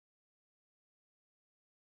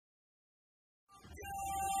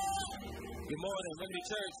Good morning, Liberty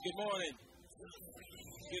Church. Good morning.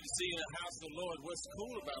 Good to see you in the house of the Lord. What's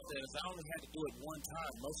cool about that is I only had to do it one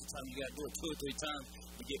time. Most of the time, you got to do it 2 or 3 times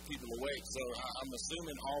to get people awake. So I'm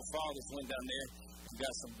assuming all fathers went down there and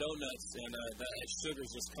got some donuts, and that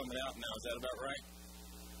sugar's just coming out now. Is that about right?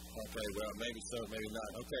 Okay, well, maybe so, maybe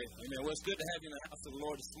not. Okay, amen. Well, it's good to have you in the house of the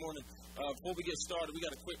Lord this morning. Before we get started, we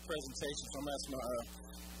got a quick presentation. So I'm asking my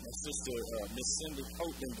sister, Miss Cindy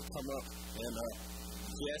Copeland, to come up, and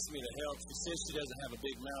she asked me to help. She says she doesn't have a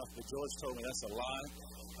big mouth, but George told me that's a lie.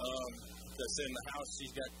 Because in the house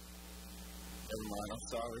she's got, never mind, I'm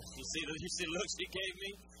sorry. You see the look she gave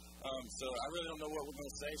me? So I really don't know what we're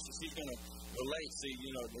going to say. So she's going to relate. See,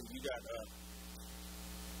 you know, you got,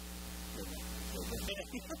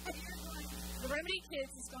 The Remedy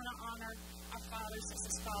Kids is going to honor our fathers, as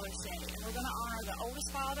his father said. And we're going to honor the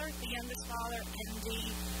oldest father, the youngest father, and the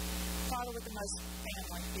father with the most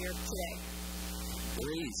family here today.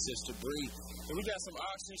 Breathe, sister, breathe. And we got some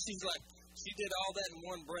oxygen. She's like, she did all that in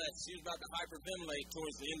one breath. She was about to hyperventilate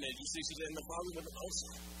towards the end there. You see, she did in the father with the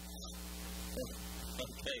most.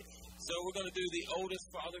 Okay, so we're going to do the oldest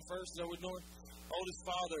father first. Is that what we're doing? Oldest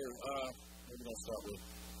father, what are we going to start with?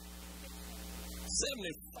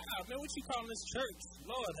 75. Man, what you calling this church?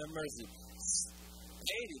 Lord have mercy.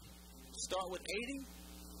 80. Start with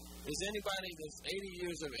 80? Is anybody that's 80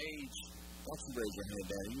 years of age? Don't you raise your hand,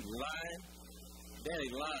 Daddy. You lying?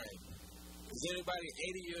 Daddy lying. Is anybody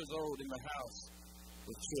 80 years old in the house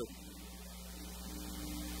with children?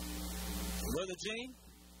 Brother Gene?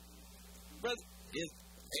 Brother, is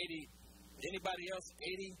 80, anybody else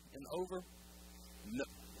 80 and over? No.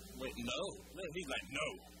 Wait, no. He's like,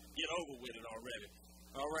 no. Get over with it already.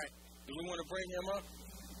 All right. Do we want to bring him up?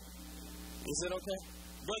 Is it okay?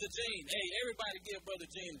 Brother Gene. Hey, everybody give Brother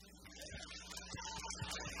Gene.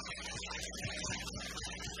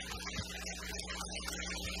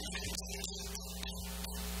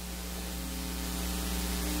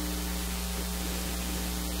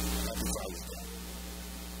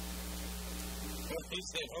 He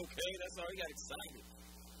said, okay, that's all. He got excited.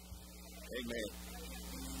 Amen.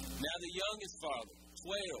 Now the youngest father,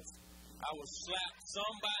 12. I will slap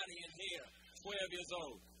somebody in here, 12 years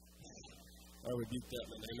old. I rebuke that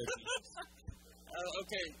one.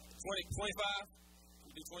 Okay, 25?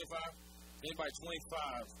 You do 25? Anybody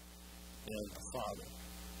 25 and a father?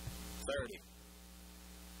 30.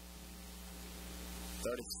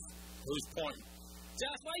 30. Who's pointing?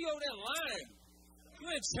 Josh, why you over there lying? You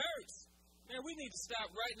in church. Man, we need to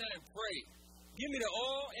stop right now and pray. Give me the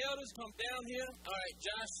oil. Elders, come down here. All right,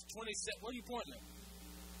 Josh, 27. What are you pointing at?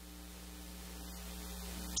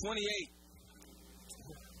 28.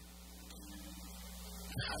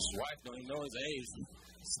 Gosh, wife don't even know his age.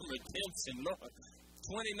 Some redemption, Lord.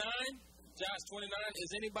 29. Josh, 29.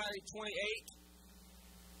 Is anybody 28?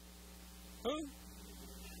 Who?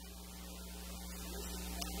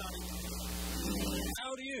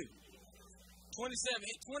 How old are you? 27.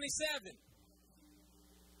 27.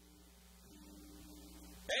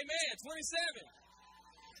 Amen. 27.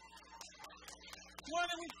 What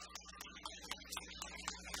are we?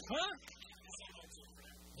 Huh?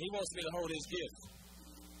 He wants me to hold his gift.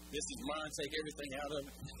 This is mine. Take everything out of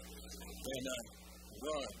it and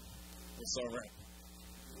run. It's all right.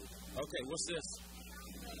 Okay, what's this?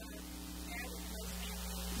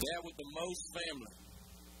 Dad with the most family.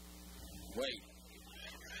 Wait.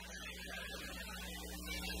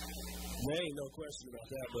 There ain't no question about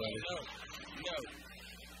that, brother.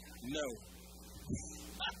 No.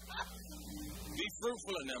 Be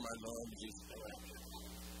fruitful in them, I know. Jesus.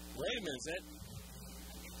 Wait a minute,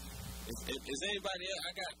 is anybody else?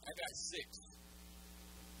 I got 6.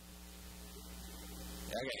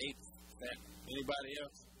 I got 8. Anybody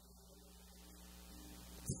else?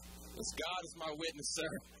 It's God is my witness,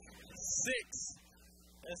 sir. 6.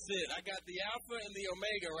 That's it. I got the Alpha and the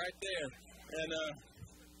Omega right there. And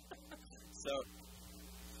so,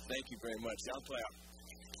 thank you very much. Y'all clap.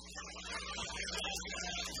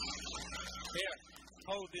 Here,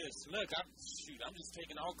 hold this. Look, I'm just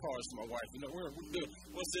taking all cards to my wife. You know, we're good.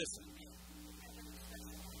 What's this?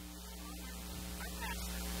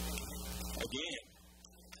 Again.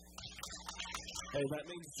 Hey, that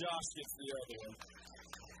means Josh gets the other one.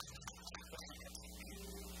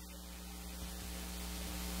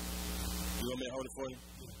 You want me to hold it for you?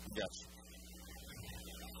 Gotcha.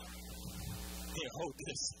 Here, hold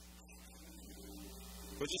this.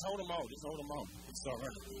 But just hold them all. It's all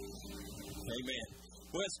right. Amen.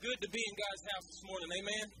 Well, it's good to be in God's house this morning.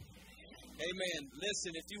 Amen. Amen.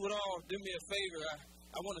 Listen, if you would all do me a favor,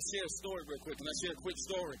 I want to share a story real quick. Can I share a quick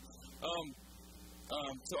story?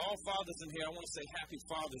 To all fathers in here, I want to say Happy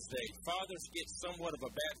Father's Day. Fathers get somewhat of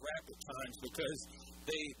a bad rap at times because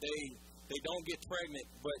they don't get pregnant,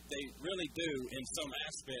 but they really do in some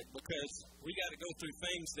aspect, because we got to go through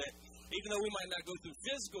things that, even though we might not go through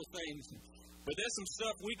physical things, but there's some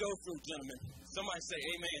stuff we go through, gentlemen. Somebody say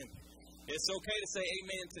amen. It's okay to say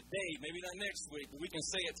amen today, maybe not next week, but we can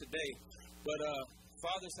say it today. But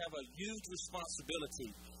fathers have a huge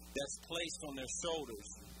responsibility that's placed on their shoulders,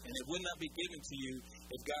 and it would not be given to you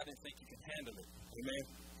if God didn't think you can handle it. Amen?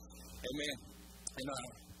 Amen. And,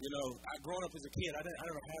 growing up as a kid, I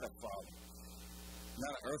never had a father.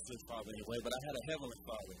 Not an earthly father anyway, but I had a heavenly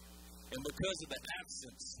father. And because of the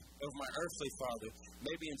absence of my earthly father,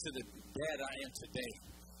 maybe into the dad I am today,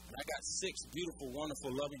 and I got 6 beautiful,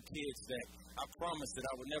 wonderful, loving kids that I promised that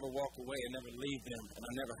I would never walk away and never leave them, and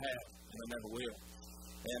I never have, and I never will.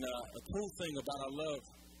 And a cool thing I love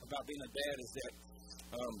about being a dad is that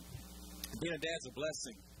being a dad's a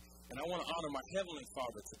blessing. And I want to honor my heavenly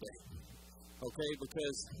father today, okay,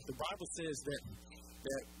 because the Bible says that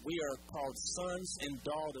we are called sons and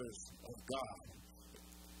daughters of God.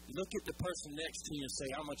 Look at the person next to you and say,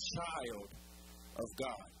 I'm a child of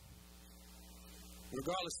God.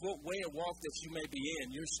 Regardless what way of walk that you may be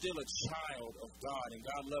in, you're still a child of God, and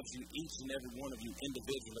God loves you, each and every one of you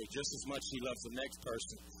individually, just as much as He loves the next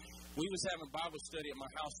person. We was having Bible study at my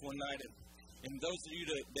house one night, and those of you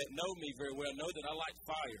that know me very well know that I like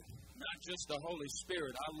fire, not just the Holy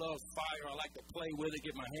Spirit. I love fire. I like to play with it,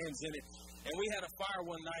 get my hands in it. And we had a fire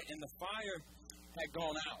one night, and the fire had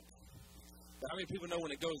gone out. But how many people know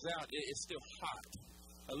when it goes out, it's still hot?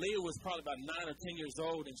 Aaliyah was probably about 9 or 10 years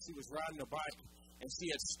old, and she was riding a bike, and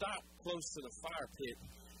she had stopped close to the fire pit,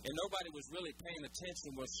 and nobody was really paying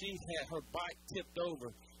attention. Well, she had her bike tipped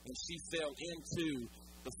over, and she fell into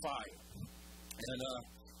the fire.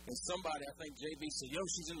 And somebody, I think JB said, yo,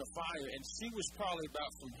 she's in the fire. And she was probably about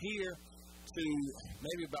from here to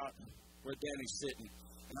maybe about where Danny's sitting.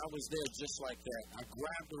 And I was there just like that. I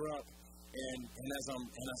grabbed her up, and as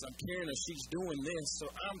I'm carrying her, she's doing this. So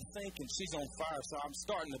I'm thinking she's on fire. So I'm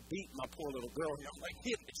starting to beat my poor little girl here. I'm like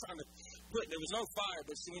hitting her, trying to put, there was no fire.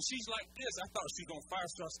 But see, when she's like this, I thought she was on fire.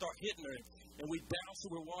 So I start hitting her. And we doused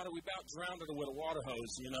her with water. We about drowned her with a water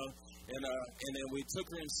hose, you know. And then we took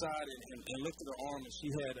her inside and looked at her arm, and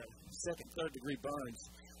she had second, third-degree burns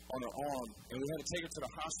on her arm. And we had to take her to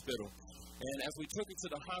the hospital. And as we took her to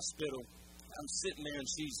the hospital, I'm sitting there, and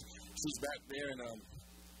she's back there, and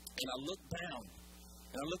I looked down,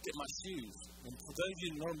 and I looked at my shoes. And for those of you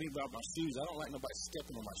who know me about my shoes, I don't like nobody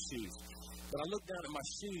stepping on my shoes. But I looked down at my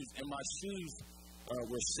shoes, and my shoes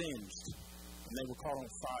were singed, and they were caught on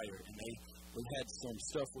fire, and we had some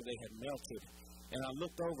stuff where they had melted. And I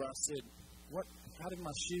looked over, I said, what? How did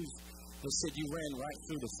my shoes? They said, you ran right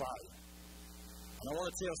through the fire. And I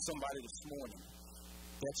want to tell somebody this morning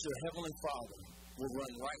that your Heavenly Father will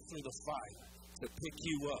run right through the fire to pick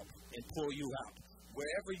you up and pull you out.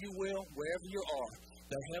 Wherever you will, wherever you are,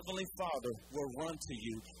 the Heavenly Father will run to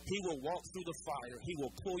you. He will walk through the fire. He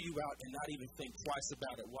will pull you out and not even think twice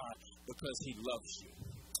about it. Why? Because He loves you.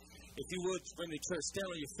 If you would, Trinity Church, stand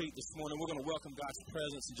on your feet this morning. We're going to welcome God's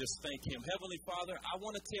presence and just thank Him. Heavenly Father, I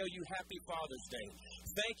want to tell you Happy Father's Day.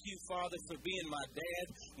 Thank you, Father, for being my dad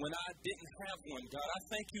when I didn't have one, God. I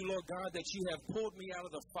thank you, Lord God, that you have pulled me out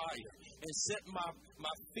of the fire and set my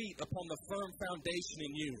feet upon the firm foundation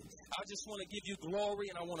in you. I just want to give you glory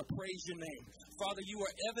and I want to praise your name. Father, you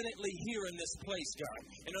are evidently here in this place, God.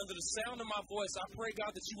 And under the sound of my voice, I pray, God,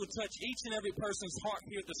 that you would touch each and every person's heart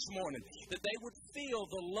here this morning, that they would feel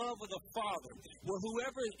the love of the Father. Well,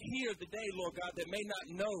 whoever here today, Lord God, that may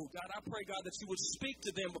not know, God, I pray, God, that you would speak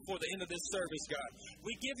to them before the end of this service, God.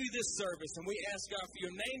 We give you this service and we ask, God, for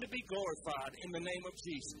your name to be glorified in the name of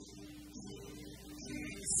Jesus.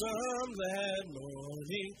 From that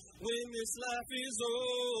morning when this life is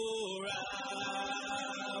over,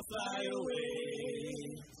 I'll fly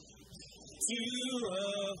away to a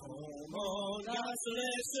home on God's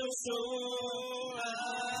celestial shore.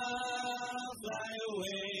 I'll fly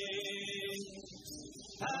away.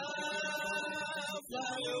 I'll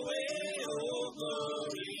fly away, oh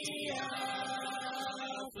glory.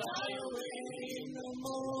 I'll fly away in the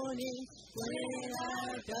morning when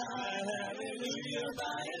I die. Hallelujah,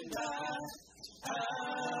 by and by.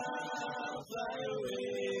 I'll fly away.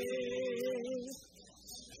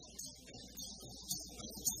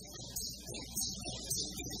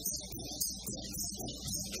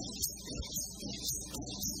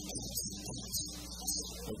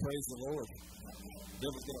 Well, praise the Lord. The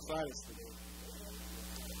devil's going to fight us today.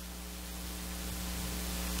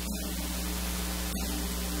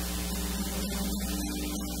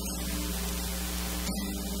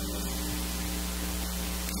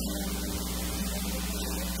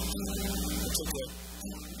 okay.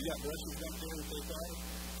 You got brushes back there with their car?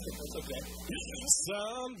 That's okay.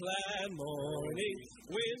 Some glad morning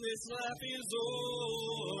when this life is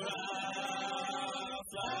o'er, I'll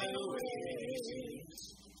fly away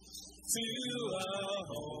to a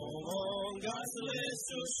home on God's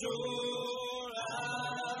celestial shore.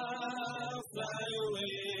 I'll fly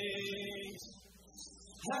away.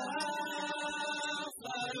 I'll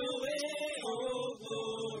fly away, oh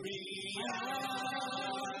glory.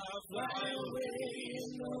 I'll fly away in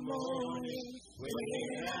the morning when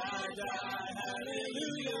I die.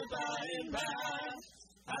 Hallelujah, by and by.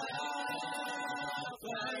 I'll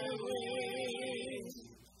fly away.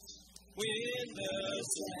 When the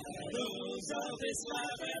shadows of this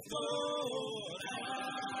life have gone,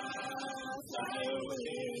 I'll fly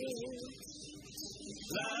away.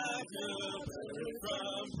 Like a bird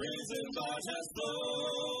from prison bars has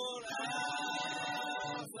flown,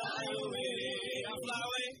 I'll fly away. I'll fly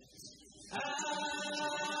away.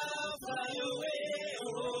 I'll fly away,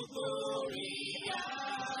 oh glory.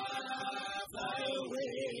 I'll fly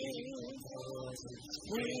away.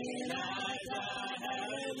 When I die,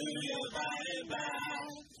 hallelujah, by and by,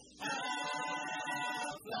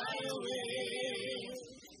 I'll fly away.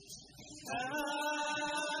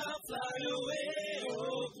 I'll fly away,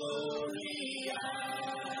 oh glory.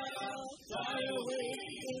 I'll fly away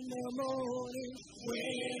in the morning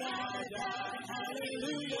when I die.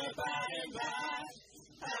 Hallelujah, by and by,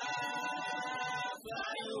 I'll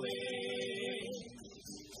fly away.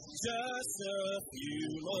 Just a few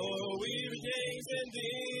more weary days and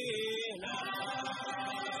then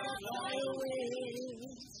I'll fly away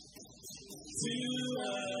to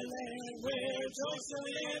a land where joy shall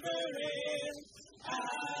never end.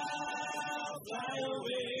 I'll fly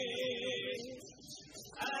away.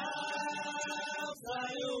 I'll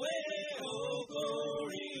fly away, oh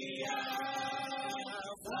glory.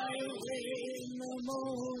 I'll fly away in the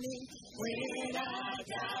morning when I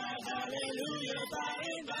die. Hallelujah, by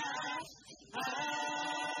and by.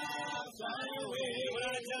 I'll fly away when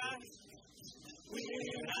I die.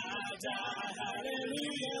 When I die,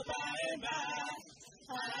 hallelujah, by and by.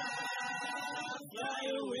 I'll fly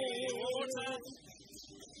away one more time.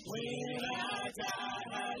 When I die,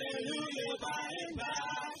 hallelujah, by and by,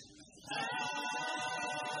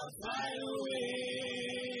 I'll fly away.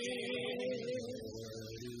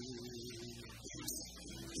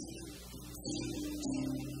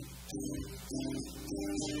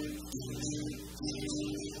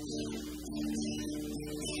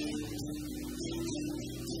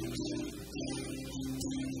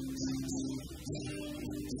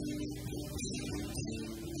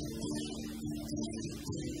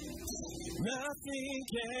 Nothing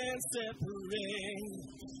can separate,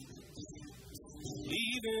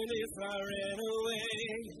 even if I ran away.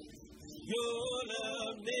 Your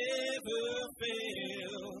love never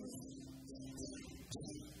fails.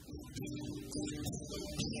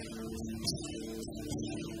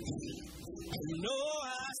 I know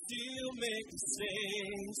I still make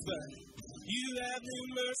mistakes, but you have new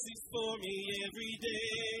mercies for me every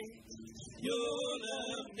day. Your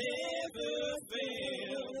love never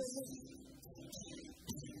fails.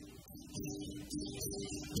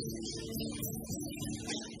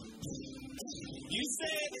 You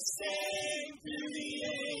stay the same through the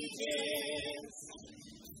ages.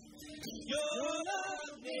 Your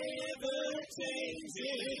love never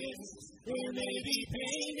changes. There may be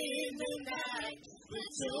pain in the night, but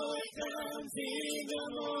joy comes in the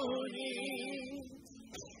morning.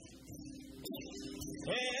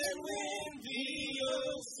 And when the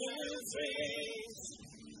oceans rage,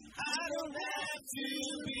 I don't have to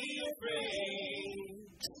be afraid.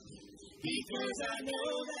 Because I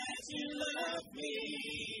know that you love me.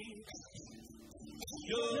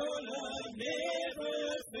 Your love never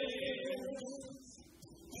fails.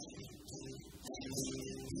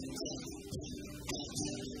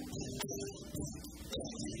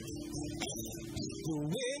 The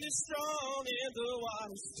wind is strong and the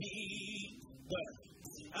water's deep, but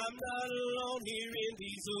I'm not alone here in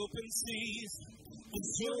these open seas.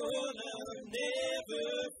 Your love never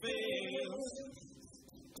fails.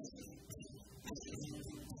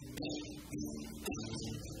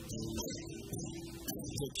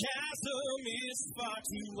 The chasm is far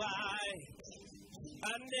too wide.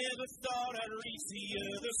 I never thought I'd reach the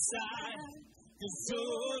other side. 'Cause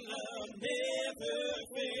your love never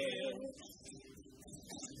fails.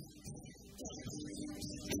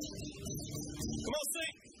 Come on,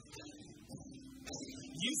 sing.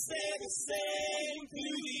 You stay the same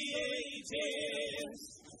through the ages.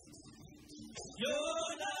 Your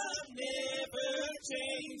love never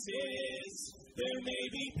changes. There may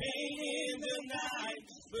be pain in the night,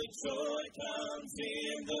 but joy comes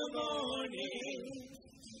in the morning.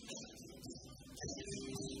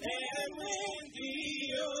 And when the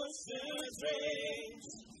oceans rage,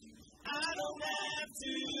 I don't have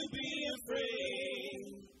to be afraid,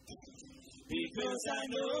 because I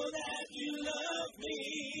know that you love me.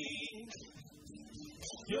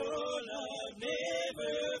 Your love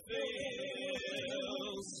never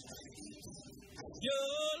fails.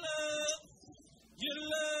 Your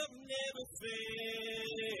love never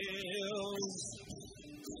fails.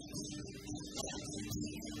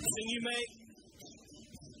 And you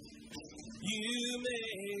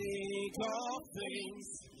make all things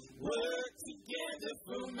work together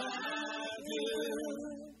for my good.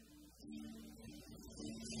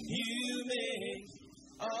 You make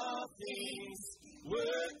all things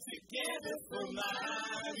work together for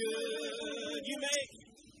my good.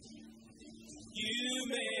 You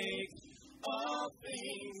make all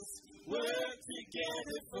things work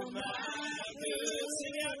together for my good.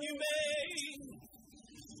 Sing out, you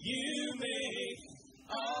make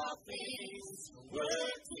all things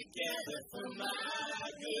work together for my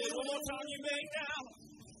good. One more time, you make now.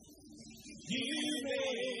 You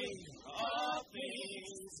make all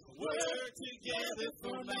things work together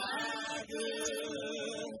for my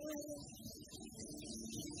good.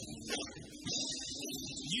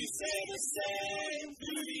 You say the same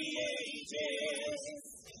through the ages.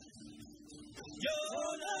 Your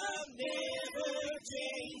love never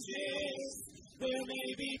changes. There may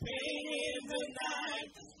be pain in the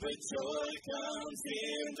night, but joy comes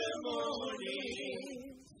in the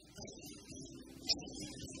morning.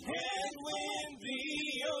 And when the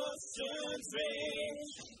oceans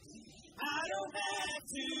rage, I don't have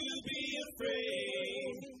to be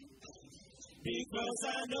afraid, because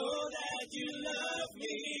I know that you love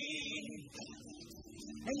me,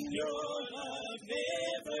 and your love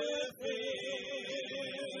never fails.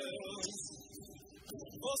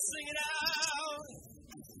 Well, sing it out.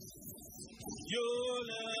 Your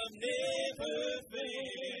love never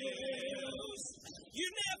fails. You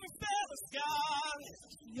never fail us, God.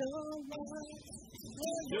 Your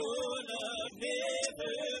love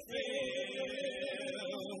never fails.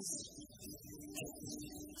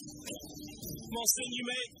 Come on, sing, you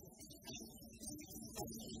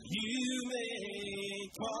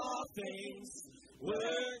make all things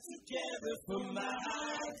work together for my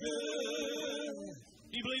good.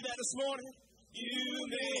 Do you believe that this morning? You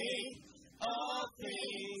make all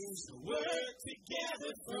things work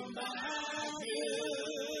together for my good.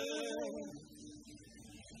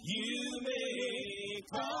 You make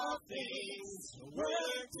all things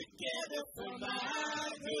work together for my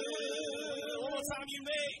good. One more time, you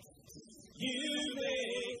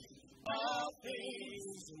make all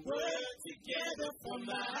things work together for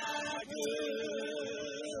my good.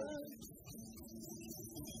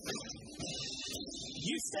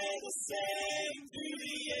 You stay the same through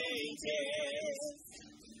the ages.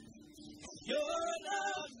 Your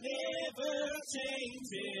love never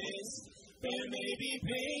changes. There may be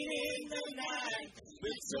pain in the night,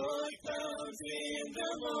 but joy comes in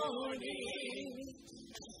the morning.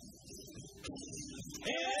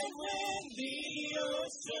 And when the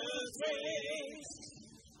oceans rage,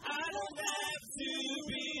 I don't have to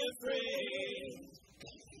be afraid,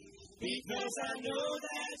 because I know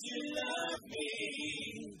that you love me,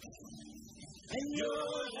 and your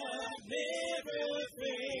love never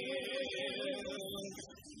fails.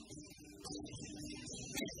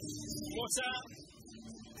 What's up?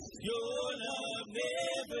 Your love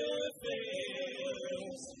never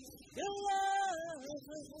fails.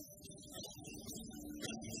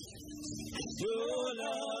 Your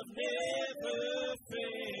love never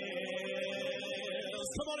fails.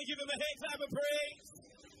 Come on and give him a hand clap of praise.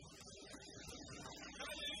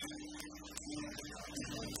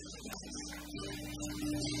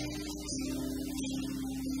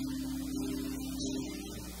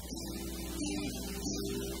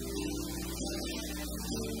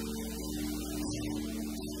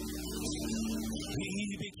 He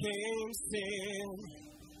became sin,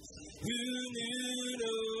 who knew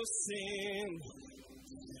no sin,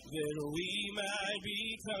 that we might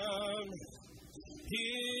become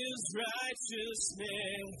his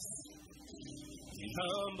righteousness. He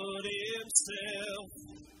humbled himself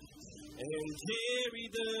and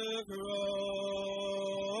carried the cross.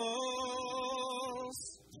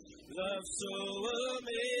 Love so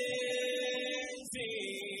amazing.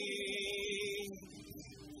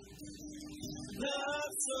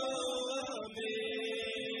 Love so amazing.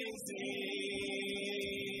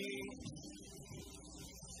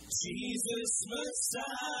 Jesus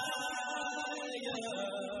Messiah,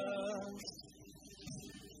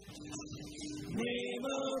 name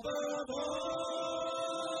of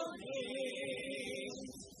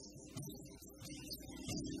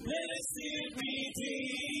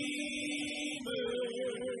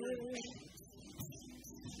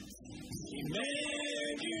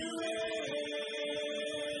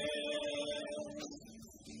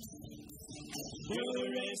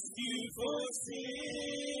Your rescue for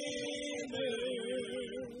sinners,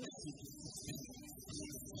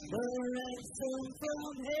 the ransom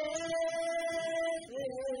from heaven,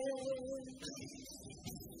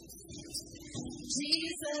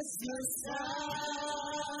 Jesus Messiah,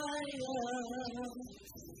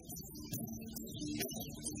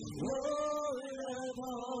 Lord of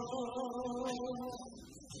all.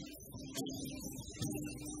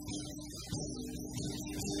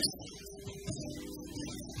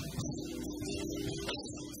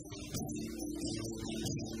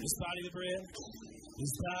 His body the bread,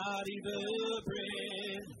 His body the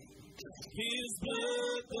bread, His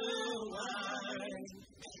blood the wine,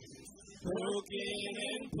 broken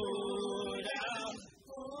and poured out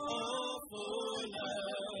all for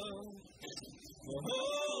love. The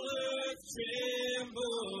whole earth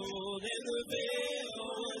trembled and the veil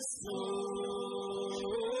was torn.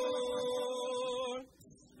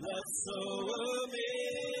 Love so amazing,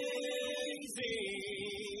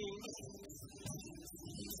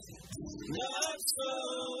 love so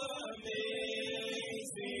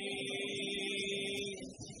amazing,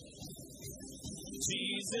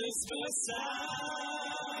 Jesus Messiah,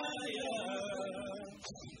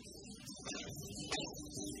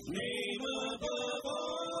 name above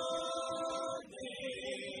all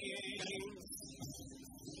names,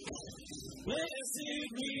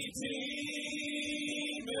 blessed Redeemer,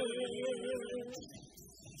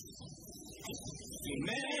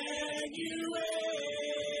 Emmanuel,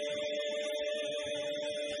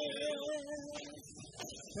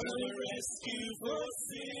 a rescue for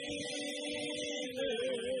sinners,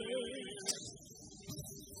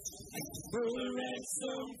 a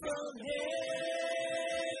ransom from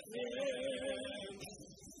heaven,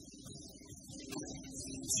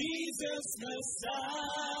 Jesus Messiah,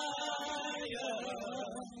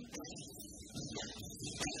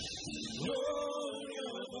 Lord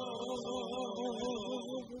of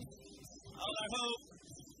all. All our hope,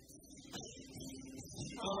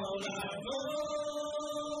 all our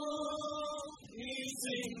hope is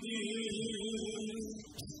in you.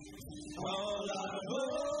 All our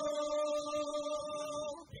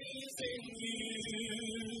hope is in you.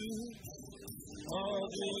 All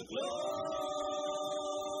the glory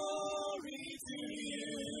to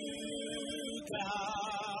you,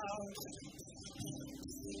 God.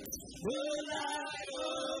 The light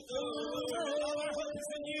of the world is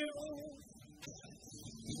in you.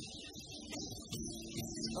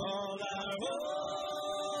 All our hope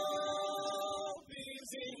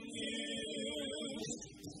is in you.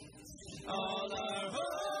 All our hope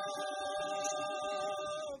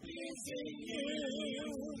is in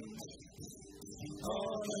you.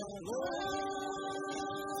 All our glory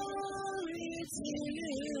to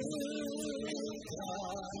you,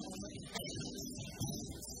 God.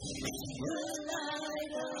 The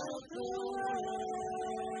light of the world,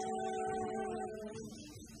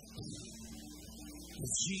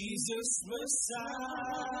 Jesus Messiah,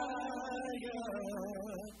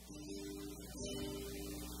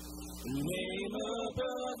 name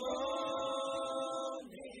above all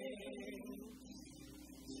names,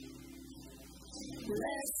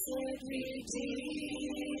 blessed Redeemer,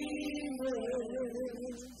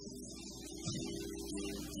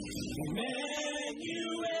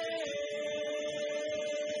 Emmanuel,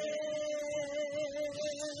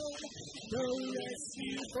 the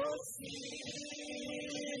rescue for sinners,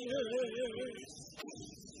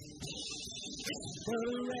 the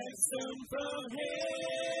ransom from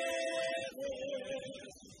heaven,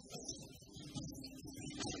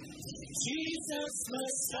 Jesus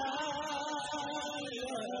Messiah,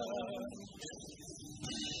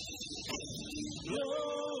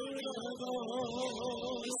 Lord of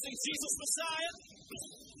all. Let's sing Jesus Messiah.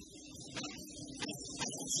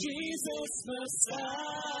 Jesus Messiah,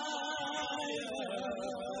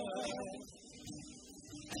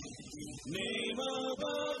 name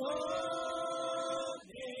above all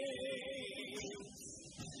names,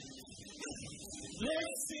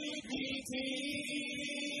 blessed Redeemer,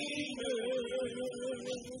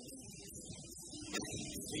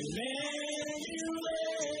 Emmanuel,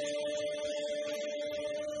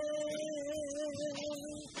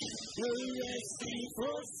 the rescue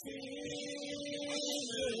for sinners,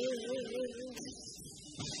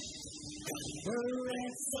 the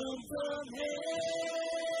ransom from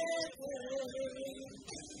heaven,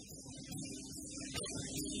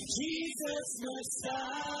 Jesus Messiah,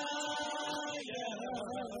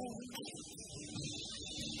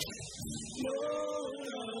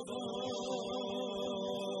 Lord of all.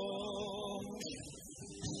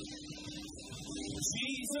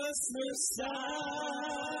 Jesus Messiah,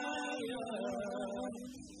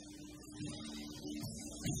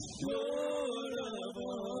 Lord of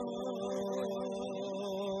all.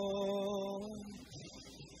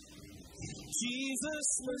 Jesus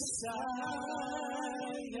Messiah,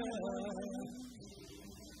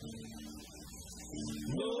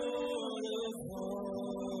 Lord of all.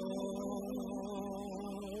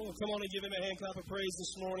 Come on and give him a hand clap of praise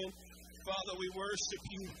this morning. Father, we worship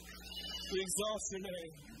you. We exalt your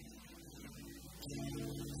name.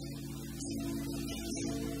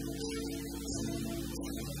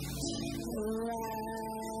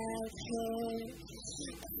 I've heard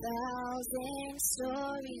 1,000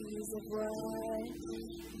 stories of what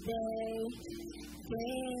they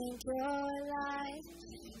think you're like,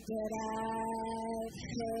 but I've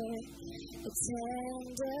heard a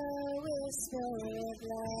tender whisper of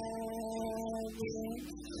love in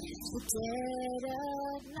the dead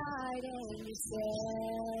of night, and you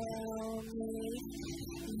tell me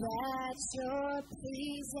that you're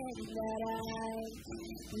pleased and that I'm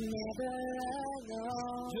never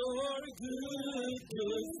alone. You're a good,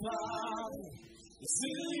 good Father. It's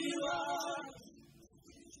who you are.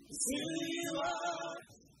 It's who you are.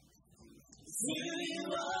 It's who you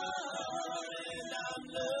are. And I'm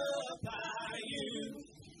loved by you.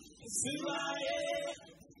 It's who I am.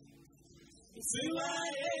 It's who I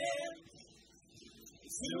am.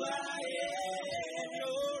 It's who I am.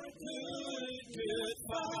 You're a good, good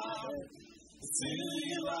Father. It's who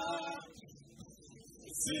you are.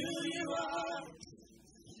 It's who you are.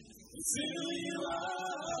 It's who you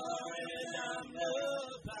are. And I'm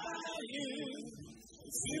loved by you.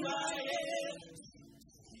 It's who I am.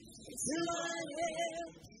 It's who I am.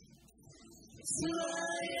 It's who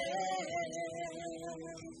I am.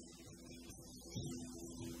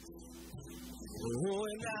 Oh,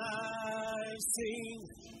 and I've seen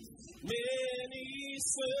many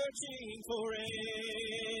searching for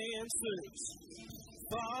answers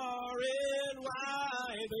far and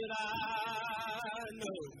wide, but I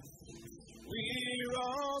know we're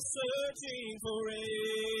all searching for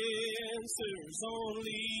answers.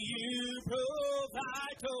 Only you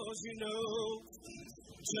provide, 'cause you know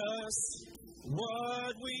just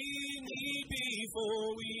what we need before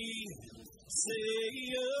we say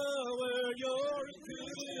a word. You're a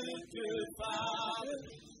good, good Father.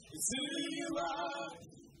 It's who you are.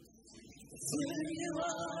 It's who you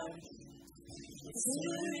are. It's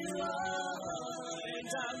who you are. And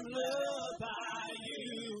I'm loved by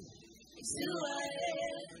you. It's who I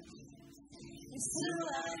am. It's who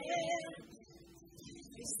I am.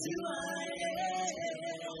 It's who I am.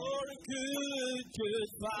 You're a good, good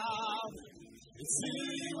Father. It's who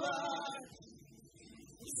you are.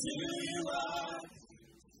 It's who you are.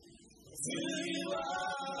 It's who you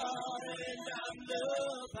are. And I'm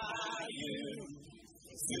loved by you.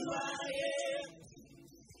 It's who I am.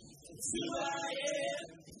 It's who I am.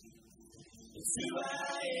 It's who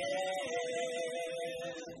I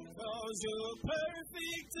am. 'Cause you're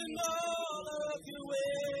perfect in all of your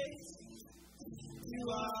ways. You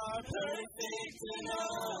are perfect in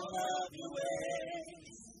all of your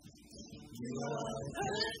ways. You are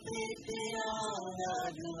perfect in all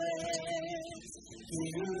of your ways.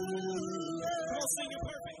 You are. Come on, sing it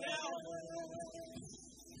perfect now.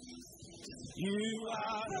 You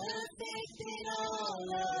are perfect in all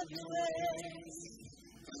of your ways.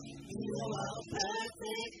 You are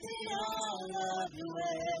perfect in all of your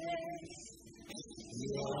ways.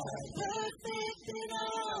 You are perfect in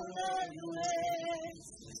all of your ways.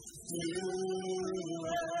 You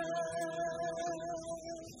are.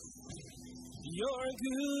 You're a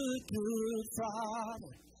good, good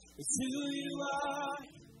Father. It's who you are.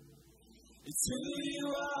 It's who you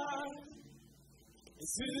are.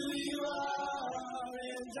 It's who you are.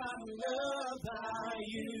 And I'm loved by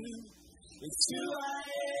you. It's who I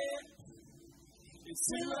am. It's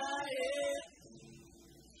who I am.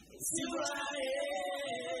 It's who I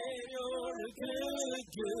am. You're a good,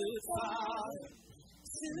 good Father.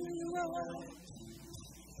 It's who you are.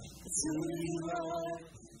 It's who you are.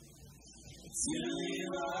 It's who you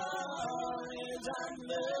are. And I'm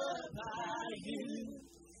loved by you.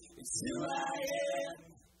 It's who I am.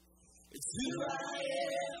 It's who I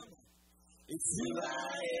am. It's who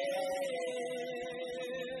I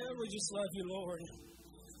am. We just love you, Lord.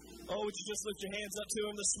 Oh, would you just lift your hands up to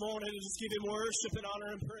him this morning and just give him worship and honor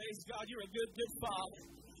and praise. God, you're a good, good Father.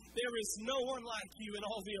 There is no one like you in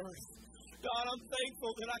all the earth. God, I'm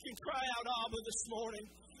thankful that I can cry out, Abba, this morning.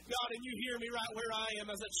 God, and you hear me right where I am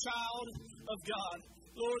as a child of God.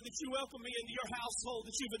 Lord, that you welcome me into your household,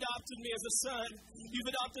 that you've adopted me as a son.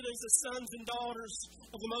 You've adopted us as sons and daughters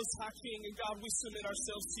of the Most High King. And God, we submit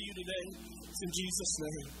ourselves to you today. It's in Jesus'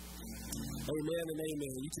 name. Amen and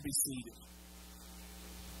amen. You can be seated.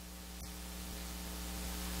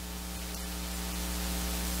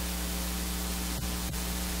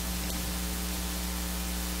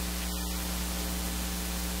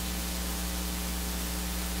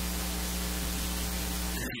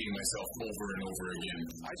 Myself over and over again.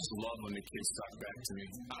 I just love when the kids talk back to me.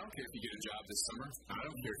 I don't care if you get a job this summer. I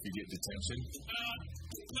don't care if you get detention.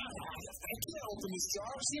 I can't open this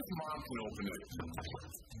jar. See if Mom can open it.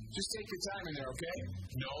 Just take your time in there, okay?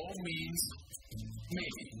 No means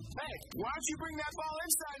maybe. Hey, why don't you bring that ball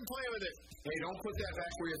inside and play with it? Hey, don't put that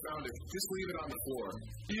back where you found it. Just leave it on the floor.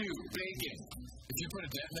 You, bacon. If you put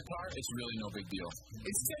a dent in the car, it's really no big deal.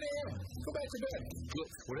 It's 10 a.m. Go back to bed.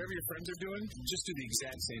 Look, whatever your friends are doing, just do the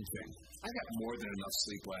exact same thing. I got more than enough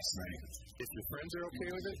sleep last night. If your friends are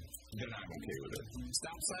okay with it, then I'm okay with it.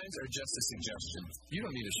 Stop signs are just a suggestion. You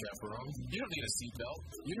don't need a chaperone. You don't need a seatbelt.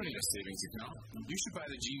 You don't need a savings account. You should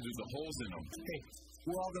buy the jeans with the holes in them. Hey,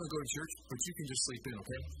 we're all going to go to church, but you can just sleep in,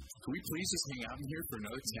 okay? Can we please just hang out in here for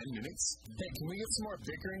another 10 minutes? Hey, can we get some more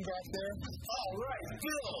bickering back there? All right,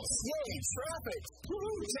 bills, yay, traffic,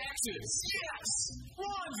 woo-hoo, taxes, yes,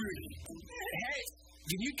 laundry. Hey,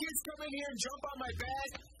 can you kids come in here and jump on my bag?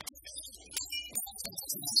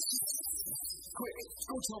 Quick,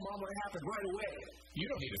 go tell Mom what happened right away. You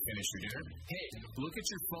don't need to finish your dinner. Hey, look at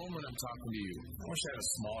your phone when I'm talking to you. I wish I had a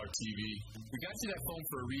smaller TV. We got you that phone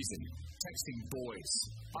for a reason. Texting boys.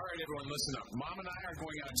 All right, everyone, listen up. Mom and I are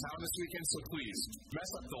going out of town this weekend, so please,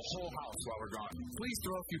 mess up the whole house while we're gone. Please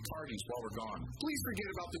throw a few parties while we're gone. Please forget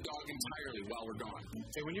about the dog entirely while we're gone.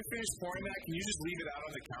 Hey, when you finish pouring that, can you just leave it out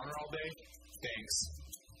on the counter all day? Thanks.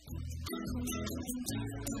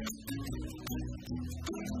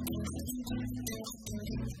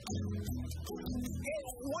 Hey,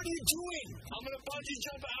 what are you doing? I'm going to bungee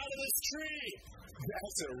jump out of this tree.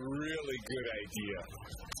 That's a really good idea.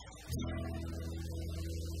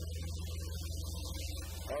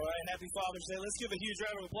 All right, happy Father's Day. Let's give a huge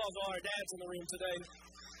round of applause to all our dads in the room today.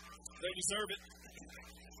 They deserve it.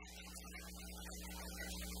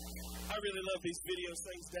 I really love these videos,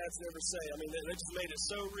 things dads never say. I mean, they just made it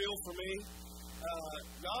so real for me.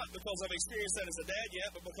 Not because I've experienced that as a dad yet,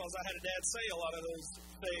 but because I had a dad say a lot of those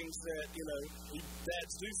things that,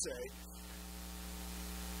 dads do say.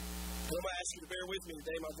 And I'm going to ask you to bear with me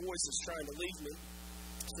today. My voice is trying to leave me.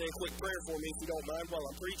 Say a quick prayer for me, if you don't mind, while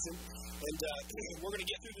I'm preaching. And we're going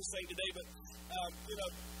to get through this thing today, but,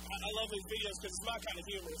 I love these videos because it's my kind of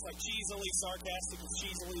humor. It's like cheesily sarcastic. If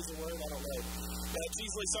cheesily is a word, I don't know.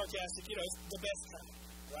 Cheesily sarcastic, the best kind,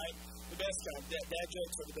 right? The best kind. Dad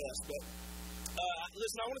jokes are the best. But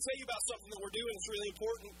listen, I want to tell you about something that we're doing that's really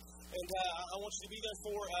important, and I want you to be there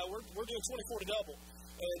for. We're doing 24 to double.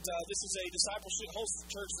 And this is a whole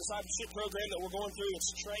church discipleship program that we're going through.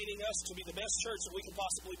 It's training us to be the best church that we can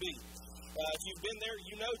possibly be. If you've been there,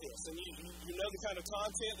 you know this, and you know the kind of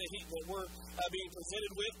content that we're being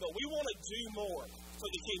presented with, but we want to do more for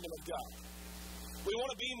the kingdom of God. We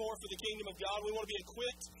want to be more for the kingdom of God. We want to be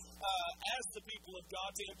equipped as the people of God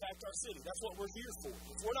to impact our city. That's what we're here for.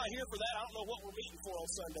 If we're not here for that, I don't know what we're meeting for on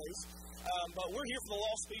Sundays, but we're here for the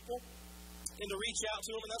lost people and to reach out to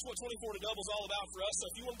them, and that's what 24 to double is all about for us. So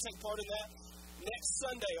if you want to take part in that, next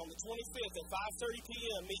Sunday on the 25th at 5:30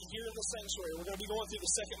 p.m., meet here in the sanctuary. We're going to be going through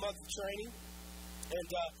the second month of training, and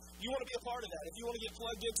you want to be a part of that. If you want to get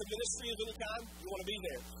plugged into ministry of any kind, you want to be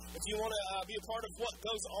there. If you want to be a part of what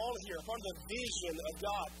goes on here, a part of the vision of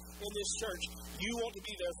God in this church, you want to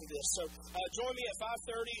be there for this. So join me at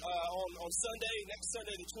 5:30 on Sunday, next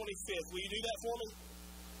Sunday the 25th. Will you do that for me?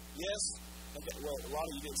 Yes? Okay, well, a lot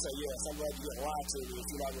of you didn't say yes. I'm glad you didn't lie to me if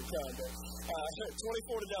you're not going to come. But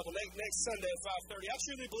 24 to double, next Sunday at 5:30.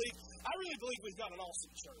 I really believe we've got an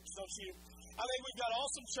awesome church, don't you? I think we've got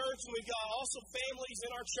awesome church, and we've got awesome families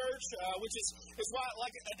in our church, which is why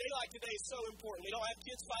like a day like today is so important. We don't have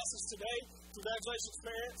kids' classes today. Congratulations,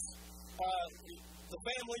 parents. The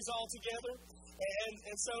family's all together.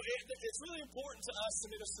 And so it's really important to us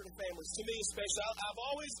to minister to families, to me especially. I've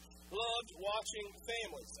always loved watching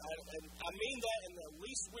families. And I mean that in the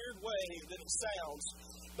least weird way that it sounds.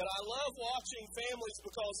 But I love watching families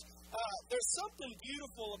because there's something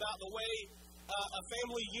beautiful about the way a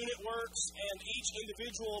family unit works and each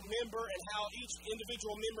individual member and how each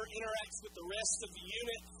individual member interacts with the rest of the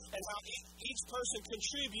unit and how each person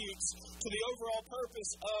contributes to the overall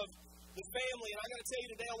purpose of the family. And I got to tell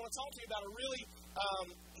you today, I want to talk to you about a really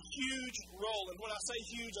huge role. And when I say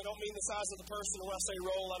huge, I don't mean the size of the person. And when I say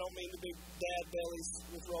role, I don't mean the big dad bellies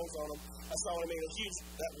with rolls on them. That's not what I mean. A huge,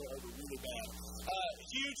 that went over really bad.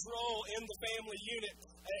 Huge role in the family unit,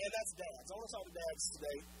 and that's dads. I want to talk to dads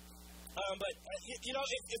today. But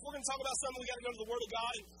if we're going to talk about something, we got to go to the Word of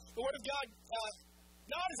God. And the Word of God,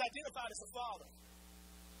 God is identified as a father.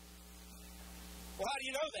 Well, how do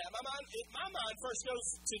you know that? My mind first goes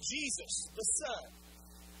to Jesus, the Son.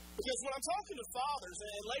 Because when I'm talking to fathers,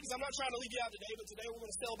 and ladies, I'm not trying to leave you out today, but today we're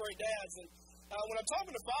going to celebrate dads. And when I'm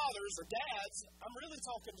talking to fathers or dads, I'm really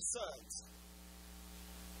talking to sons.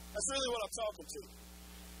 That's really what I'm talking to.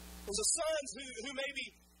 There's the sons who maybe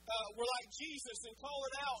were like Jesus and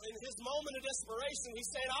calling out in his moment of desperation.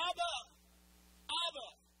 He's saying, Abba, Abba,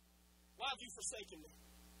 why have you forsaken me?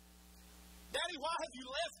 Daddy, why have you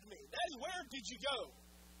left me? Daddy, where did you go?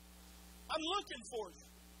 I'm looking for you.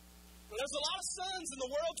 Well, there's a lot of sons in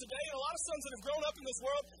the world today, and a lot of sons that have grown up in this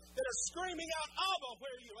world that are screaming out, Abba,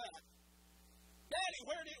 where are you at? Daddy,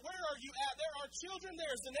 where are you at? There are children,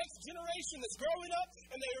 there's the next generation that's growing up,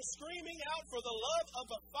 and they are screaming out for the love of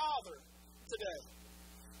a father today.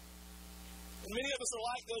 And many of us are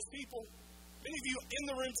like those people. Many of you in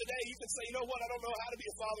the room today, you can say, you know what, I don't know how to be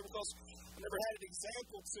a father because I never had an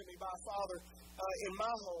example to me by a father in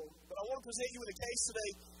my home. But I want to present you with a case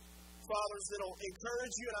today, fathers, that'll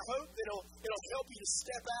encourage you, and I hope it'll help you to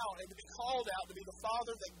step out and to be called out to be the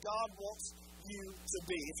father that God wants you to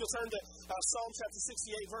be. If you'll turn to Psalm chapter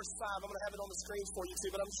 68, verse 5, I'm going to have it on the screen for you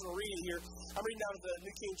too, but I'm just going to read it here. I'm reading out of the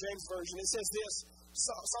New King James Version. It says this,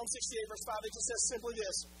 Psalm 68, verse 5, it just says simply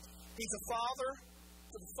this: He's a father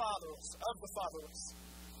to the fatherless, of the fatherless.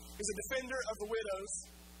 He's a defender of the widows,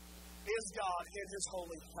 is God in his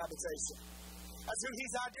holy habitation. That's who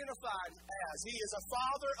he's identified as. He is a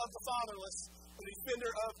father of the fatherless, a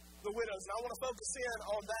defender of the widows. And I want to focus in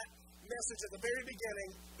on that message at the very beginning.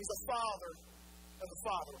 He's a father of the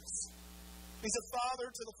fatherless. He's a father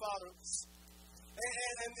to the fatherless.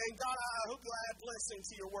 And God, I hope you'll add blessing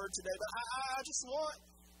to your word today. But I just want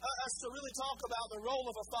us to really talk about the role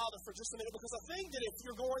of a father for just a minute, because I think that if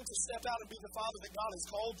you're going to step out and be the father that God has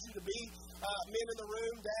called you to be, men in the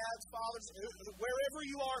room, dads, fathers, wherever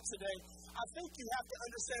you are today, I think you have to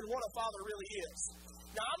understand what a father really is.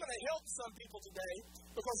 Now, I'm going to help some people today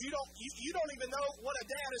because you don't even know what a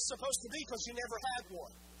dad is supposed to be because you never had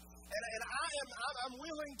one. And I'm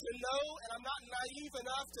willing to know, and I'm not naive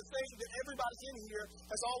enough to think that everybody in here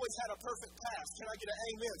has always had a perfect past. Can I get an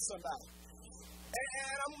amen, somebody?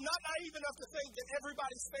 And I'm not naive enough to think that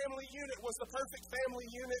everybody's family unit was the perfect family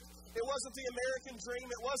unit. It wasn't the American dream.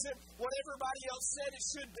 It wasn't what everybody else said it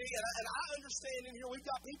should be. And I understand in here we've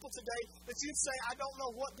got people today that you'd say, I don't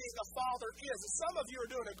know what being a father is. And some of you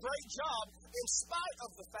are doing a great job in spite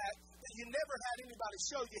of the fact that you never had anybody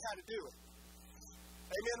show you how to do it.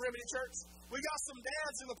 Amen, Remedy Church? We got some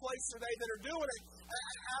dads in the place today that are doing it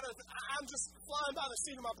I'm just flying by the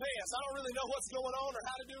seat of my pants. I don't really know what's going on or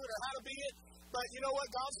how to do it or how to be it. But you know what?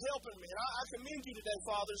 God's helping me. And I commend you today,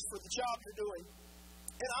 fathers, for the job you're doing.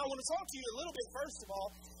 And I want to talk to you a little bit, first of all,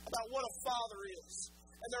 about what a father is.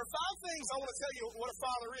 And there are 5 things I want to tell you what a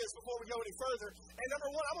father is before we go any further. And number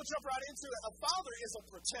 1, I'm going to jump right into it. A father is a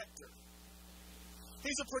protector.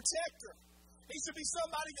 He's a protector. He should be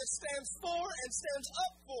somebody that stands for and stands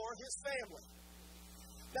up for his family.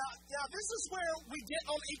 Now, this is where we get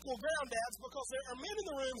on equal ground, dads, because there are men in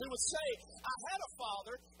the room who would say, I had a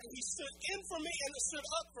father, and he stood in for me and stood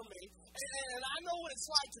up for me, and I know what it's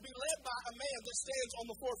like to be led by a man that stands on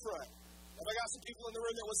the forefront. If I got some people in the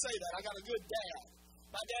room that would say that, I got a good dad.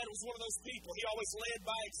 My dad was one of those people. He always led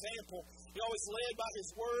by example. He always led by his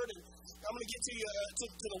word, and I'm going to get to you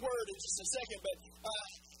to the word in just a second, but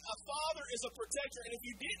a father is a protector, and if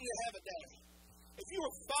you didn't have a daddy, if you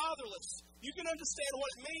were fatherless, you can understand what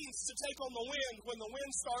it means to take on the wind when the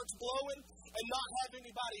wind starts blowing and not have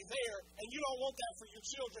anybody there, and you don't want that for your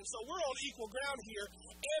children. So we're on equal ground here.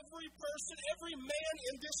 Every person, every man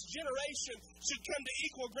in this generation should come to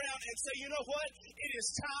equal ground and say, you know what? It is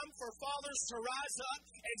time for fathers to rise up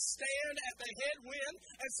and stand at the headwind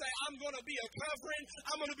and say, I'm going to be a covering.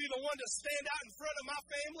 I'm going to be the one to stand out in front of my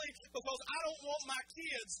family because I don't want my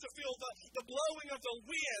kids to feel the blowing of the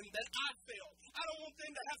wind that I felt. I don't want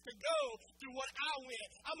them to have to go through what I went.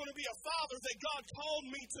 I'm going to be a father that God called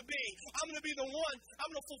me to be. I'm going to be the one. I'm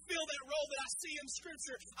going to fulfill that role that I see in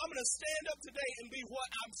Scripture. I'm going to stand up today and be what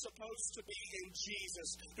I'm supposed to be in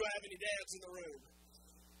Jesus. Do I have any dads in the room?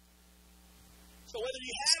 So whether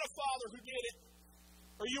you had a father who did it,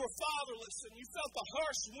 or you were fatherless and you felt the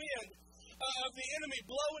harsh wind of the enemy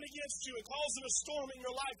blowing against you and causing a storm in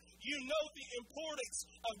your life, you know the importance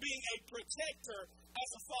of being a protector as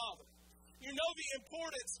a father. You know the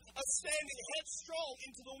importance of standing headstrong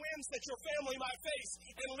into the winds that your family might face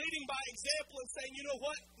and leading by example and saying, you know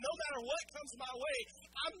what, no matter what comes my way,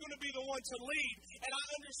 I'm going to be the one to lead. And I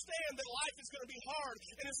understand that life is going to be hard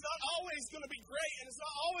and it's not always going to be great and it's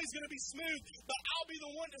not always going to be smooth, but I'll be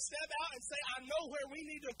the one to step out and say, I know where we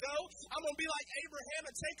need to go. I'm going to be like Abraham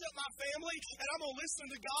and take up my family and I'm going to listen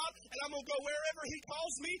to God and I'm going to go wherever He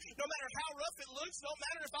calls me, no matter how rough it looks, no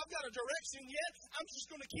matter if I've got a direction yet. I'm just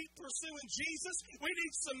going to keep pursuing Jesus. We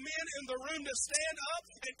need some men in the room to stand up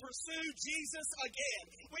and pursue Jesus again.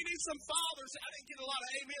 We need some fathers. I didn't get a lot of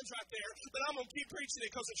amens right there, but I'm going to keep preaching it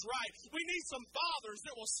because it's right. We need some fathers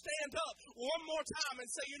that will stand up one more time and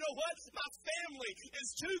say, you know what? My family is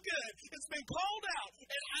too good. It's been called out,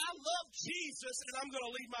 and I love Jesus, and I'm going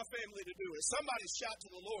to lead my family to do it. Somebody shout to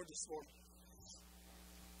the Lord this morning.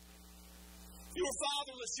 If you are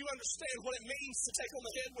fatherless, you understand what it means to take on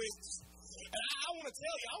the headwinds. And I want to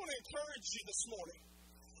tell you, I want to encourage you this morning.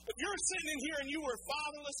 If you're sitting in here and you were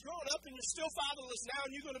fatherless growing up and you're still fatherless now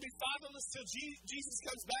and you're going to be fatherless till Jesus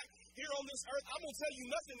comes back here on this earth, I'm going to tell you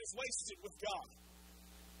nothing is wasted with God.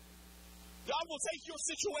 God will take your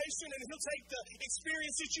situation and He'll take the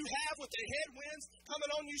experience that you have with the headwinds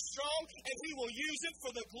coming on you strong and He will use it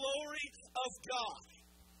for the glory of God.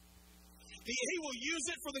 He will use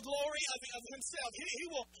it for the glory of Himself. He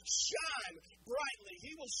will shine brightly.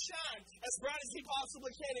 He will shine as bright as He possibly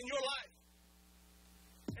can in your life.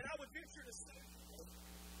 And I would venture to say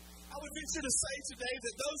today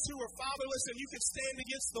that those who are fatherless and you could stand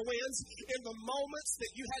against the winds in the moments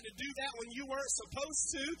that you had to do that when you weren't supposed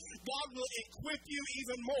to, God will equip you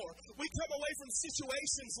even more. We come away from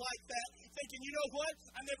situations like that thinking, you know what?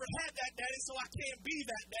 I never had that daddy, so I can't be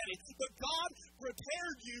that daddy. But God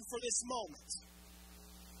prepared you for this moment.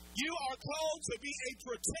 You are called to be a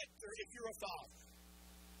protector if you're a father.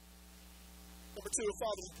 Number two, a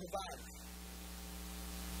father is a provider.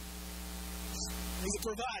 He's a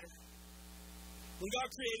provider. When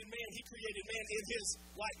God created man, He created man in His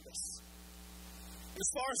likeness. As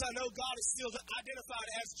far as I know, God is still identified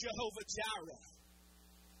as Jehovah Jireh.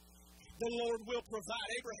 The Lord will provide.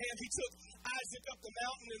 Abraham, he took Isaac up the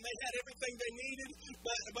mountain and they had everything they needed.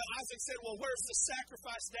 But Isaac said, well, where's the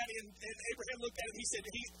sacrifice, Daddy? And Abraham looked at him. He said,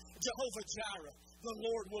 Jehovah Jireh, the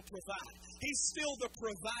Lord will provide. He's still the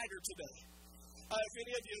provider today. If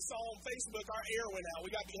any of you saw on Facebook, our air went out.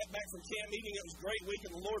 We got back from camp meeting. It was a great week,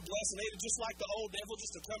 and the Lord blessed. And it was just like the old devil,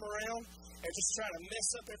 just to come around and just try to mess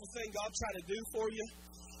up everything God tried to do for you.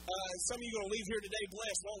 Some of you are going to leave here today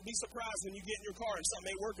blessed. Don't be surprised when you get in your car and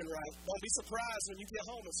something ain't working right. Don't be surprised when you get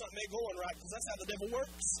home and something ain't going right, because that's how the devil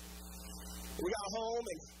works. We got home,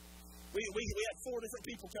 and we had 4 different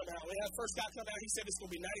people come out. We had the first guy come out. He said it's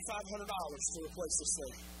going to be $9,500 to replace this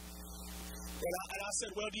thing. And I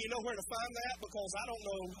said, well, do you know where to find that? Because I don't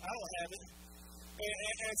know. I don't have it.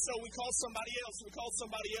 And so we called somebody else.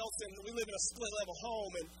 And we live in a split-level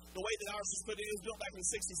home. And the way that ours was put in, it was built back in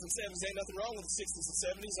the 60s and 70s. Ain't nothing wrong with the 60s and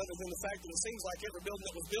 70s other than the fact that it seems like every building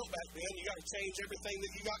that was built back then, you got to change everything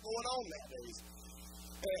that you got going on nowadays.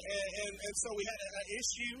 And so we had an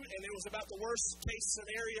issue, and it was about the worst-case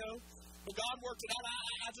scenario. But God worked it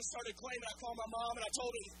out. I just started claiming. I called my mom, and I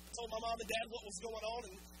told my mom and dad what was going on.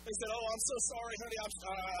 And they said, oh, I'm so sorry, honey.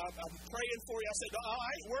 I'm praying for you. I said, no, I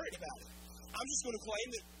ain't worried about it. I'm just going to claim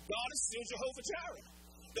that God is still Jehovah Jireh,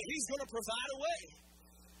 that He's going to provide a way.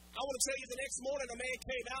 I want to tell you, the next morning, a man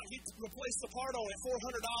came out. He replaced the part on it, $400.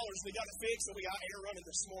 We got it fixed, and we got air running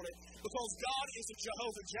this morning because God is a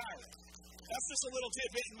Jehovah Jireh. That's just a little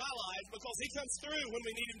tidbit in my life because He comes through when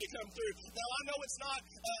we need Him to come through. Now, I know it's not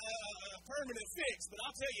a permanent fix, but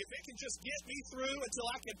I'll tell you, if it can just get me through until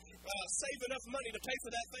I can save enough money to pay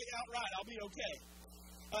for that thing outright, I'll be okay.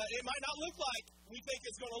 It might not look like we think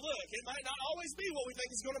it's going to look. It might not always be what we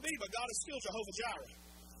think it's going to be, but God is still Jehovah Jireh.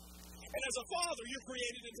 And as a father, you're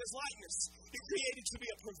created in His likeness. You're created to be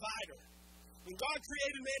a provider. When God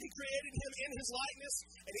created man, He created him in His likeness,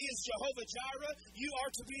 and He is Jehovah Jireh. You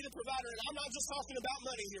are to be the provider. And I'm not just talking about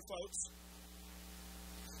money here, folks.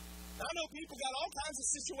 I know people got all kinds of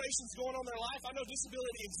situations going on in their life. I know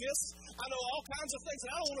disability exists. I know all kinds of things. And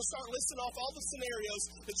I don't want to start listing off all the scenarios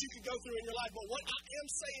that you could go through in your life. But what I am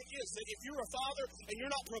saying is that if you're a father and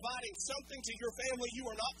you're not providing something to your family, you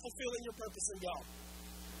are not fulfilling your purpose in God.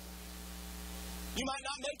 You might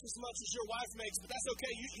not make as much as your wife makes, but that's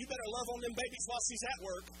okay. You better love on them babies while she's at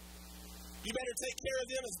work. You better take care of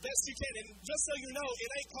them as best you can. And just so you know, it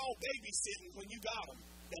ain't called babysitting when you got them,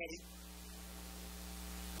 Daddy.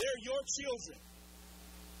 They're your children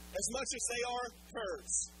as much as they are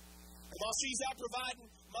hers. And while she's out providing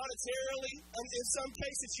monetarily, in some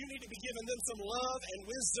cases, you need to be giving them some love and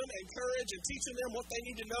wisdom and courage and teaching them what they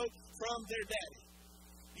need to know from their daddy.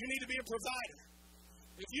 You need to be a provider.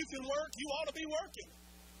 If you can work, you ought to be working.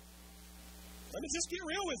 Let me just get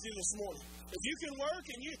real with you this morning. If you can work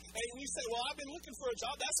and you say, well, I've been looking for a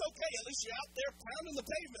job, that's okay. At least you're out there pounding the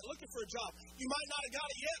pavement looking for a job. You might not have got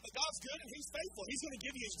it yet, but God's good and He's faithful. He's going to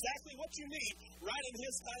give you exactly what you need right in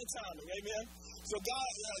His kind of timing. Amen? So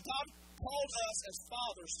God called us as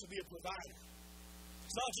fathers to be a provider.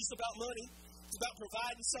 It's not just about money. It's about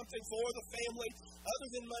providing something for the family. Other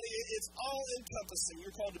than money, it's all encompassing.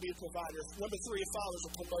 You're called to be a provider. Number 3, a father's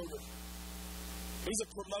a promoter. He's a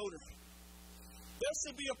promoter. There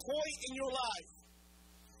should be a point in your life,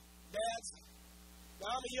 dads,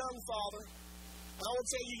 now I'm a young father, and I want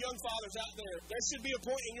to tell you young fathers out there, there should be a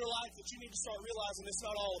point in your life that you need to start realizing it's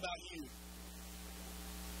not all about you.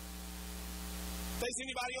 If there's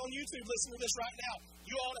anybody on YouTube listening to this right now,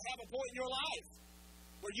 you ought to have a point in your life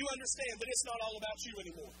where you understand that it's not all about you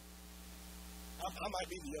anymore. I might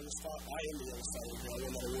be the youngest father. I am the youngest father. I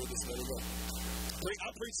don't know where this is going.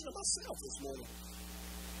 I'm preaching to myself this morning.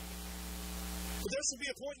 But there should be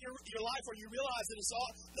a point in your life where you realize that it's all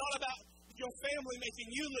not about your family making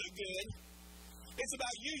you look good. It's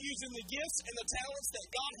about you using the gifts and the talents that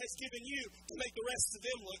God has given you to make the rest of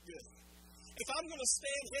them look good. If I'm going to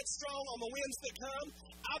stand headstrong on the winds that come,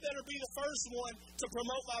 I better be the first one to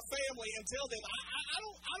promote my family and tell them,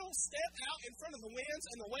 I don't step out in front of the winds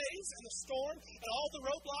and the waves and the storm and all the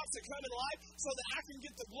roadblocks that come in life so that I can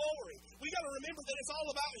get the glory. We got to remember that it's all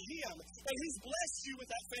about Him. And He's blessed you with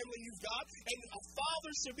that family you've got. And a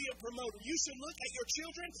father should be a promoter. You should look at your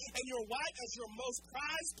children and your wife as your most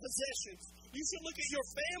prized possessions. You should look at your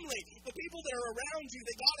family, the people that are around you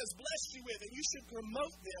that God has blessed you with, and you should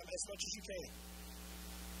promote them as much as you can.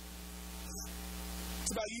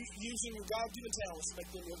 It's about you using your God-given talents to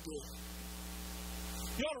make them look good.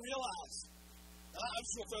 You ought to realize, I'm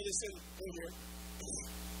just going to throw this in here.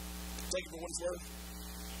 Take it for what it's worth.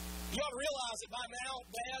 You ought to realize that by now,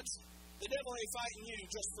 dads, the devil ain't fighting you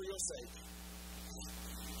just for your sake.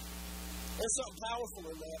 There's something powerful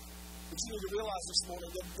in that you need to realize this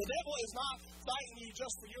morning. The devil is not fighting you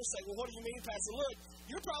just for your sake. Well, what do you mean, Pastor? Look,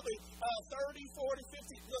 you're probably 30, 40,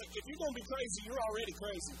 50. Look, if you're going to be crazy, you're already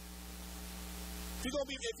crazy. If you're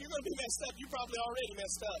going to be messed up, you're probably already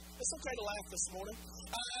messed up. It's okay to laugh this morning.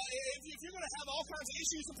 If you're going to have all kinds of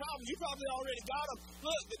issues and problems, you probably already got them.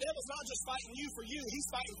 Look, the devil's not just fighting you for you. He's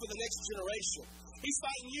fighting for the next generation. He's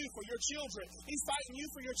fighting you for your children. He's fighting you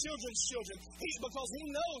for your children's children. Because he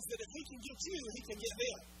knows that if he can get you, he can get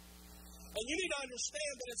them. And you need to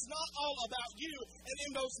understand that it's not all about you. And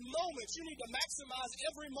in those moments, you need to maximize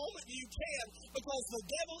every moment you can, because the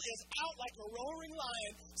devil is out like a roaring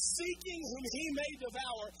lion, seeking whom he may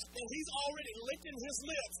devour, and he's already licking his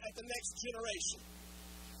lips at the next generation.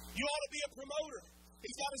 You ought to be a promoter.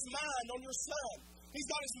 He's got his mind on your son. He's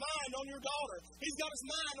got his mind on your daughter. He's got his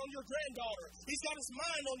mind on your granddaughter. He's got his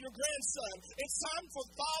mind on your grandson. It's time for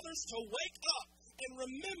fathers to wake up and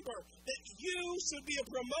remember that you should be a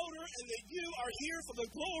promoter and that you are here for the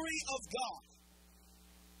glory of God.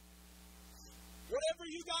 Whatever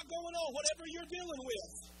you got going on, whatever you're dealing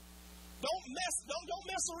with, don't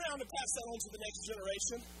mess around and pass that on to the next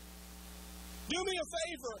generation. Do me a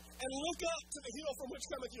favor and look up to the hill from which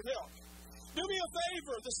cometh your help. Do me a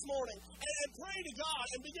favor this morning and pray to God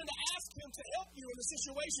and begin to ask Him to help you in the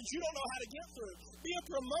situations you don't know how to get through. Be a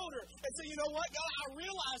promoter and say, you know what, God, I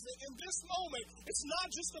realize that in this moment, it's not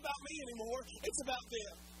just about me anymore, it's about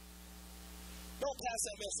them. Don't pass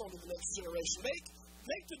that mess on to the next generation.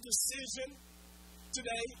 Make the decision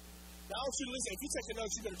today. Now, I want you to listen. If you take a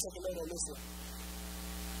note, you better take a note on this one.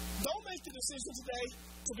 Don't make the decision today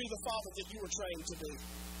to be the father that you were trained to be.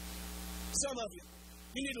 Some of you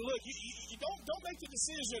need to look. You don't make the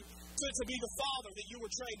decision to be the father that you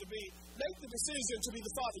were trained to be. Make the decision to be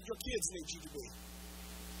the father your kids need you to be.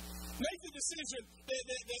 Make the decision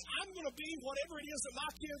that I'm going to be whatever it is that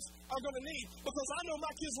my kids are going to need, because I know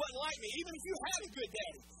my kids wasn't like me. Even if you had a good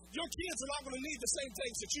daddy, your kids are not going to need the same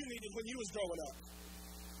things that you needed when you was growing up.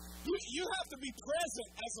 You have to be present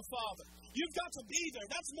as a father. You've got to be there.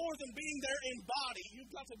 That's more than being there in body.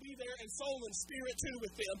 You've got to be there in soul and spirit too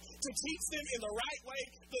with them to teach them in the right way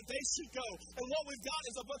that they should go. And what we've got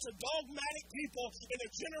is a bunch of dogmatic people in a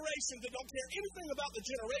generation that don't care anything about the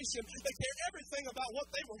generation. They care everything about what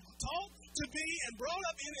they were taught to be and brought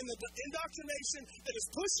up in the indoctrination that is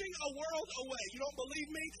pushing a world away. You don't believe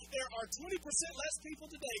me? There are 20% less people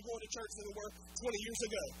today going to church than there were 20 years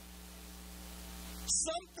ago.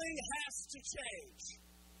 Something has to change.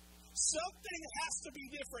 Something has to be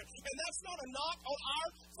different. And that's not a knock on our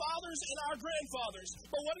fathers and our grandfathers.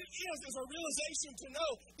 But what it is a realization to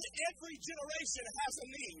know that every generation has a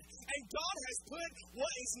need. And God has put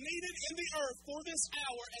what is needed in the earth for this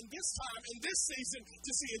hour and this time and this season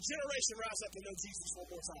to see a generation rise up and know Jesus one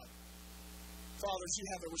more time. Fathers, you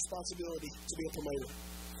have a responsibility to be a promoter.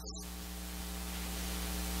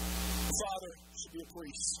 The father should be a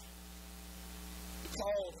priest. You're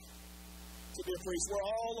called to be a priest. We're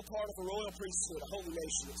all a part of a royal priesthood, a holy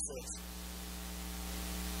nation, it says.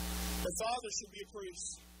 The father should be a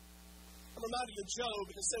priest. I'm reminded of Job,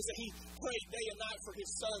 and it says that he prayed day and night for his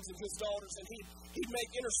sons and his daughters, and he'd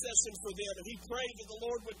make intercession for them, and he prayed that the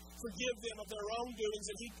Lord would forgive them of their wrongdoings,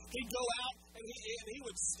 and he'd go out and he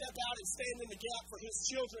would step out and stand in the gap for his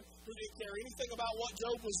children who didn't care anything about what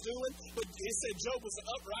Job was doing, but he said Job was an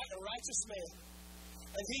upright and righteous man.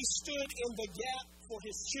 And he stood in the gap for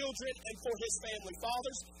his children and for his family.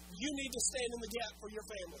 Fathers, you need to stand in the gap for your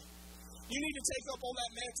family. You need to take up on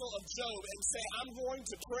that mantle of Job and say, I'm going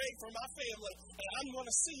to pray for my family, and I'm going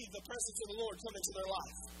to see the presence of the Lord come into their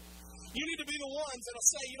life. You need to be the ones that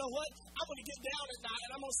will say, you know what, I'm going to get down at night,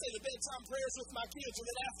 and I'm going to say the bedtime prayers with my kids, and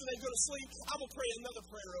then after they go to sleep, I'm going to pray another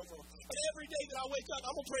prayer over them. And every day that I wake up,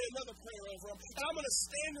 I'm going to pray another prayer over them. And I'm going to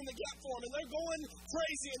stand in the gap for them, and they're going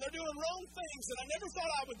crazy, and they're doing wrong things, and I never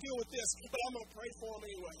thought I would deal with this, but I'm going to pray for them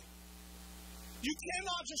anyway. You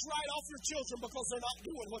cannot just write off your children because they're not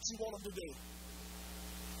doing what you want them to do.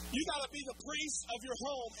 You got to be the priest of your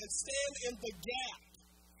home and stand in the gap.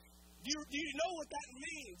 Do you know what that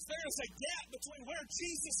means? There is a gap between where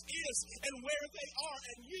Jesus is and where they are,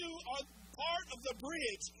 and you are part of the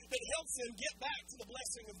bridge that helps them get back to the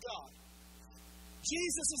blessing of God.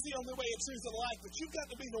 Jesus is the only way of truth and life, but you've got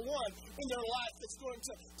to be the one in their life that's going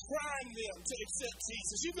to prime them to accept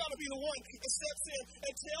Jesus. You've got to be the one that steps in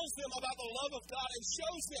and tells them about the love of God and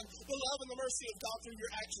shows them the love and the mercy of God through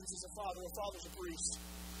your actions as a father. A father's a priest.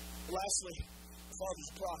 And lastly, a father's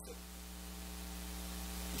a prophet.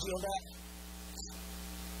 Did you know that?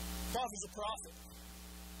 Father's a prophet.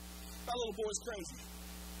 My little boy's crazy.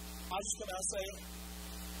 I'll just come out and say it.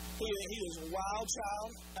 He is a wild child.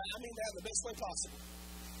 I mean that in the best way possible.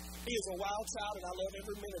 He is a wild child, and I love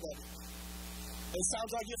every minute of it. And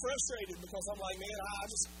sometimes I get frustrated because I'm like, man,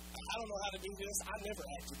 I don't know how to do this. I never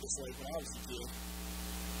acted this way when I was a kid.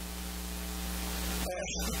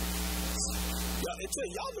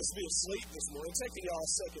 Y'all must be asleep this morning. It's taking y'all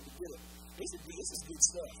a second to get it. This is good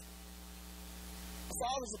stuff. My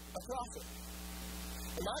father's a prophet.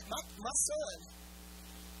 And my son,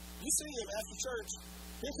 you see him after church,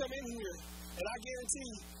 he'll come in here, and I guarantee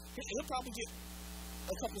he'll probably get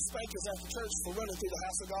a couple of spankings after church for running through the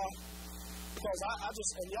house of God. Because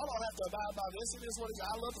and y'all don't have to abide by this. It is what it is.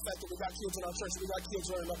 I love the fact that we got kids in our church. We got kids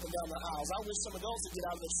running up and down the aisles. I wish some adults would get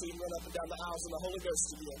out of their seat and run up and down the aisles in the Holy Ghost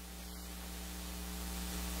again.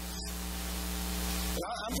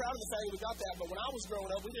 I'm proud of the fact that we got that, but when I was growing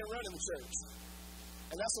up, we didn't run in the church.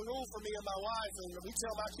 And that's a rule for me and my wife, and we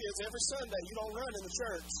tell my kids every Sunday, you don't run in the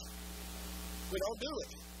church. We don't do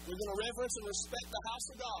it. We're going to reverence and respect the house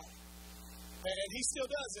of God. And he still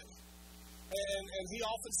does it. And he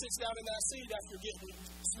often sits down in that seat after getting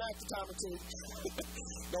smacked a time or two.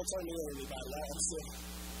 Don't turn me on anybody. I'm sick.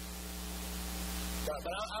 But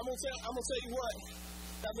I'm going to tell you what.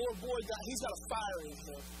 That little boy, he's got a fire in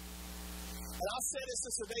him. And I've said it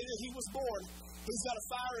since the day that he was born. He's got a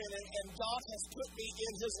fire in it, and God has put me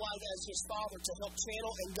in his life as his father to help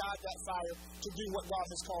channel and guide that fire to do what God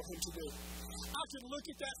has called him to do. I can look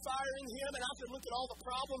at that fire in him, and I can look at all the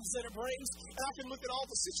problems that it brings, and I can look at all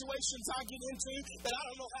the situations I get into that I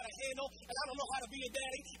don't know how to handle, and I don't know how to be a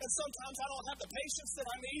daddy, and sometimes I don't have the patience that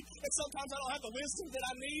I need, and sometimes I don't have the wisdom that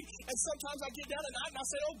I need, and sometimes I get down at night and I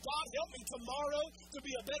say, oh, God, help me tomorrow to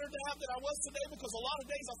be a better dad than I was today, because a lot of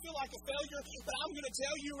days I feel like a failure, but I'm going to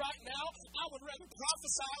tell you right now, I would rather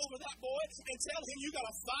prophesy over that boy and tell him you got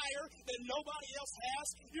a fire that nobody else has.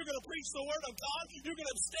 You're going to preach the word of God. You're going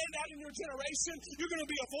to stand out in your generation. You're going to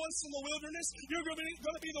be a voice in the wilderness. You're going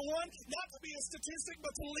to be the one not to be a statistic,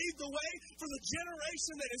 but to lead the way for the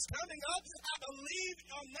generation that is coming up. I believe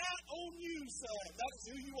on that on you, son. That is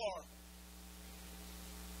who you are.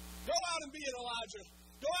 Go out and be an Elijah.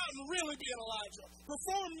 Go out and really be an Elijah.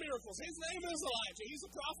 Perform miracles. His name is Elijah. He's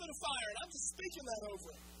a prophet of fire, and I'm just speaking that over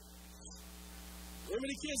him.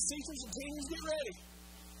 Everybody, kids, teachers, and teens, get ready.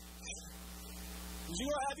 You're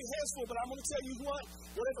going to have your hands full, but I'm going to tell you what,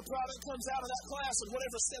 whatever product comes out of that class and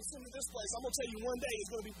whatever steps into this place, I'm going to tell you one day is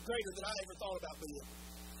going to be greater than I ever thought about being.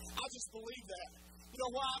 I just believe that. You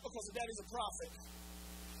know why? Because the daddy's a prophet.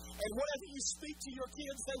 And whatever you speak to your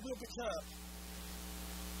kids, they will become.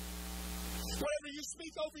 Whatever you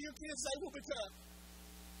speak over your kids, they will become.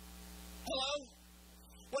 Hello?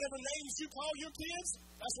 Whatever names you call your kids,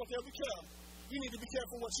 that's what they'll become. You need to be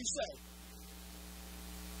careful what you say.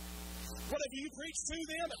 Whatever you preach to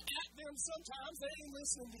them and at them sometimes, they ain't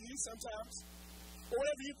listening to you sometimes. Or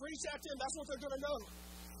whatever you preach at them, that's what they're going to know.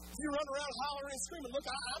 If you run around hollering and screaming, look,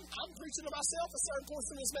 I'm preaching to myself a certain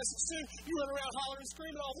portion of this message too. You run around hollering and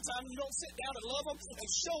screaming all the time and you don't sit down and love them and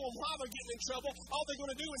show them why they're getting in trouble. All they're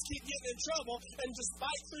going to do is keep getting in trouble and just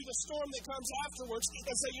fight through the storm that comes afterwards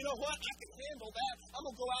and say, you know what, I can handle that. I'm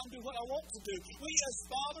going to go out and do what I want to do. We as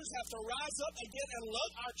fathers have to rise up again and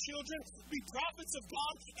love our children, be prophets of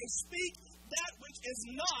God, and speak that which is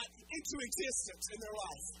not into existence in their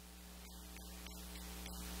life.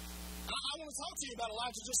 I want to talk to you about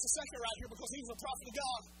Elijah just a second right here because he was a prophet of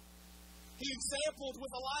God. He exampled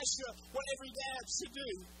with Elisha what every dad should do.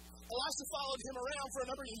 Elisha followed him around for a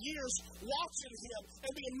number of years, watching him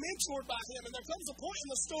and being mentored by him. And there comes a point in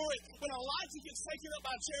the story when Elijah gets taken up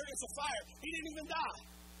by chariots of fire. He didn't even die.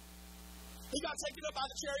 He got taken up by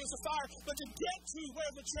the chariots of fire, but to get to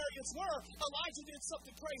where the chariots were, Elijah did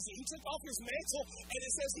something crazy. He took off his mantle, and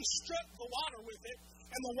it says he struck the water with it,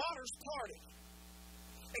 and the waters parted.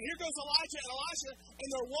 And here goes Elijah and Elisha, and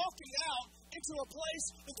they're walking out into a place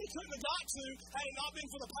that they couldn't have got to had it not been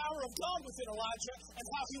for the power of God within Elijah and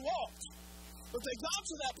how he walked. But they got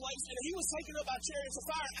to that place, and he was taken up by chariots of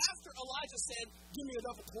fire after Elijah said, give me a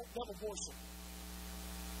double portion.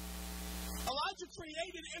 Elijah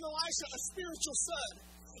created in Elisha a spiritual son.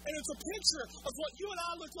 And it's a picture of what you and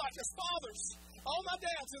I look like as fathers. All my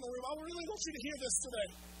dads in the room, I really want you to hear this today.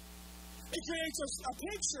 It creates a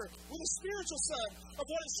picture with a spiritual son of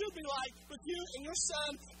what it should be like with you and your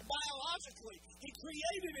son biologically. He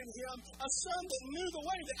created in him a son that knew the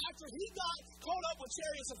way, that after he got caught up with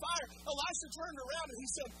chariots of fire, Elisha turned around and he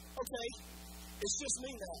said, okay, it's just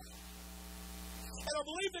me now. And I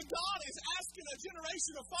believe that God is asking a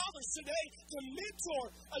generation of fathers today to mentor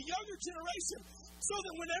a younger generation so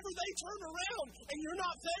that whenever they turn around and you're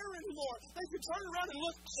not there anymore, they can turn around and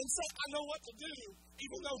look and say, I know what to do,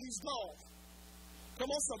 even though he's gone. Come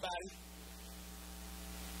on, somebody.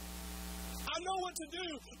 I know what to do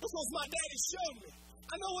because my daddy showed me.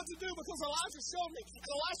 I know what to do because Elijah showed me. And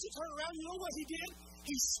Elisha turned around, you know what he did?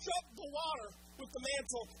 He struck the water with the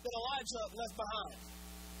mantle that Elijah left behind.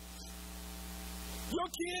 Your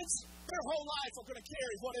kids, their whole life are going to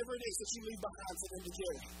carry whatever it is that you leave behind for them to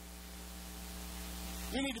carry.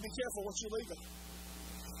 You need to be careful what you're leaving.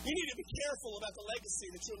 You need to be careful about the legacy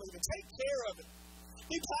that you're leaving. Take care of it.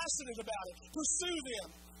 Be passionate about it. Pursue them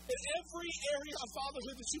in every area of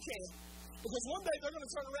fatherhood that you can. Because one day they're going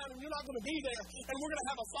to turn around and you're not going to be there. And we're going to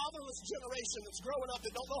have a fatherless generation that's growing up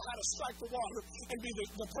that don't know how to strike the water and be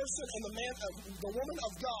the person and the man, the woman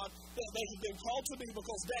of God that they have been called to be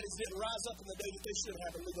because daddies didn't rise up in the day that they should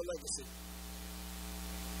have and leave a legacy.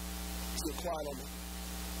 Get quiet on me.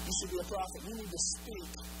 You should be a prophet. You need to speak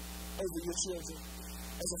over your children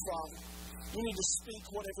as a father. You need to speak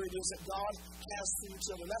whatever it is that God has for your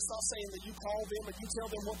children. That's not saying that you call them or you tell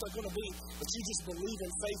them what they're going to be, but you just believe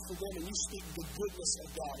in faith for them and you speak the goodness of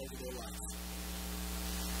God over their life.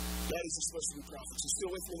 Daddies are supposed to be prophets. You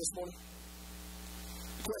still with me this morning?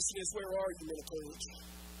 The question is, where are you, men of courage?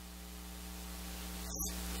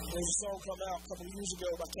 There was a song come out a couple of years ago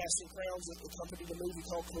by Casting Crowns that accompanied a movie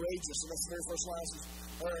called Courageous, and that's the very first line.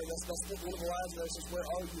 That's one of the lines there. It says, where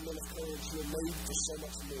are you, men of courage? You are made for so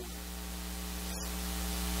much more.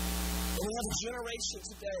 And we have a generation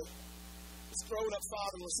today that's grown up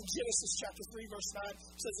fatherless. In Genesis chapter 3, verse 9,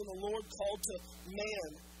 it says, and the Lord called to man,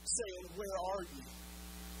 saying, where are you?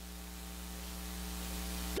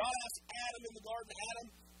 God asked Adam in the garden, Adam,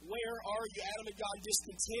 where are you? Adam had gotten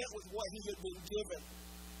discontent with what he had been given.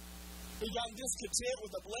 He got discontent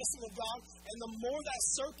with the blessing of God, and the more that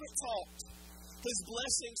serpent talked, his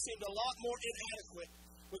blessing seemed a lot more inadequate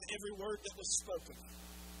with every word that was spoken.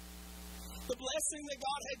 The blessing that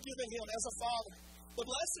God had given him as a father, the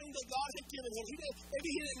blessing that God had given him, maybe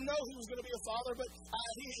he didn't know he was going to be a father, but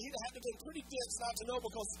he had to be pretty dense not to know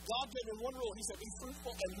because God gave him one rule. He said, be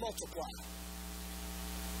fruitful and multiply.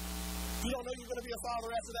 You don't know you're going to be a father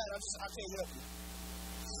after that, I can't help you.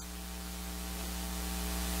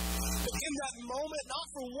 But in that moment, not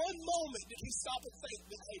for one moment, did he stop and think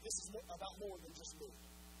that, hey, this is about more than just me.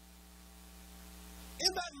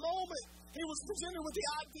 In that moment, he was presented with the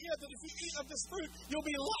idea that if you eat of this fruit, you'll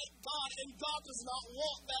be like God, and God does not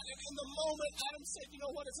want that. And in the moment, Adam said, you know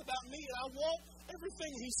what, it's about me, and I want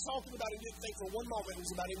everything he's talking about. He didn't think for one moment it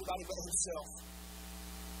was about anybody but himself.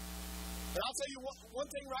 And I'll tell you one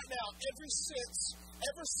thing right now, ever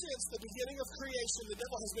since the beginning of creation, the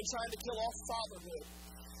devil has been trying to kill off fatherhood.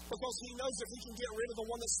 Because he knows if he can get rid of the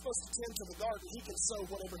one that's supposed to tend to the garden, he can sow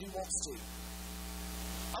whatever he wants to.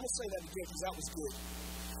 I'm going to say that again because that was good.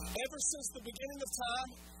 Ever since the beginning of time,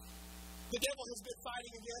 the devil has been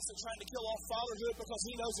fighting against and trying to kill off fatherhood because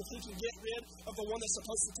he knows if he can get rid of the one that's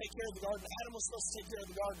supposed to take care of the garden. Adam was supposed to take care of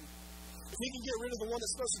the garden. If he can get rid of the one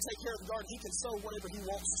that's supposed to take care of the garden, he can sow whatever he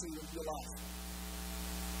wants to into your life.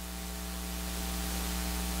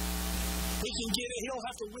 He can get it. He don't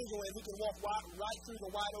have to wiggle it. He can walk right through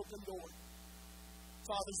the wide open door.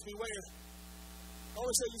 Fathers, beware. I want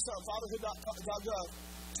to tell you something. Fatherhood.gov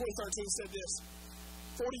 2013 said this.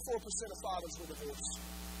 44% of fathers were divorced.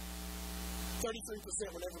 33%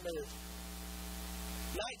 were never married.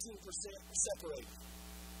 19% were separated.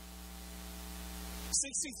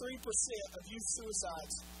 63% of youth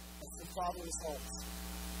suicides are from fatherless homes.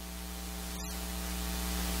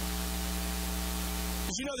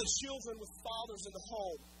 Did you know that children with fathers in the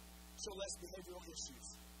home show less behavioral issues?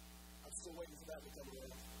 I'm still waiting for that to come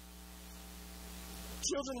around.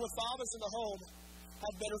 Children with fathers in the home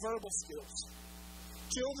have better verbal skills.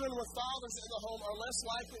 Children with fathers in the home are less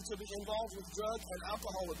likely to be involved with drug and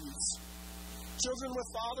alcohol abuse. Children with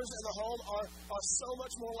fathers in the home are so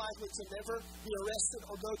much more likely to never be arrested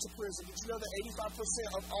or go to prison. Did you know that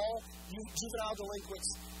 85% of all juvenile delinquents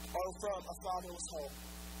are from a fatherless home?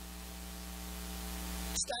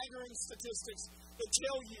 Staggering statistics that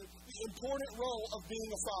tell you the important role of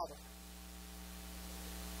being a father.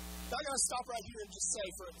 Now, I'm going to stop right here and just say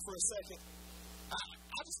for a second,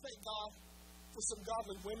 I just thank God for some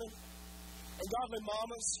godly women and godly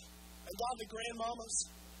mamas and godly grandmamas,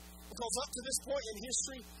 because up to this point in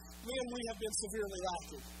history, we have been severely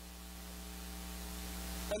lacking.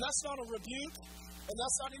 And that's not a rebuke, and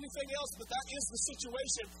that's not anything else, but that is the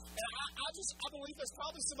situation. And I believe there's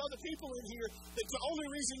probably some other people in here that the only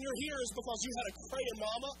reason you're here is because you had a praying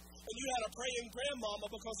mama and you had a praying grandmama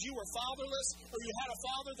because you were fatherless, or you had a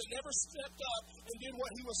father that never stepped up and did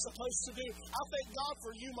what he was supposed to do. I thank God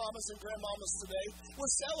for you mamas and grandmamas today.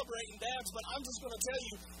 We're celebrating dads, but I'm just going to tell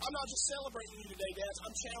you, I'm not just celebrating you today, dads.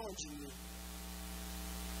 I'm challenging you.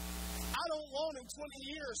 I don't want in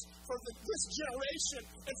 20 years for this generation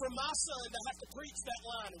and for my son to have to preach that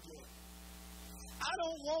line again. I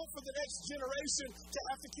don't want for the next generation to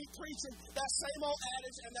have to keep preaching that same old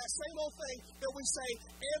adage and that same old thing that we say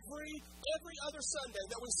every other Sunday,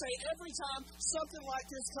 that we say every time something like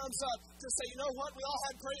this comes up, to say, you know what, we all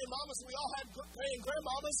had praying mamas, we all had praying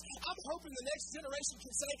grandmamas. I'm hoping the next generation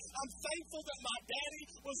can say, I'm thankful that my daddy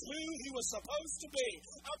was who he was supposed to be.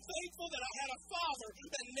 I'm thankful that I had a father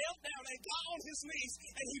that knelt down and got on his knees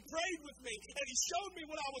and he prayed with me and he showed me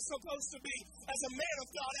what I was supposed to be as a man of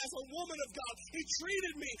God, as a woman of God. He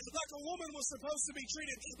treated me like a woman was supposed to be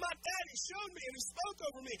treated. My daddy showed me and he spoke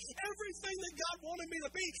over me. Everything that God wanted me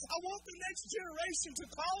to be. I want the next generation to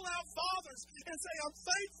call out fathers and say, I'm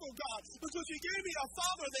thankful, God, because you gave me a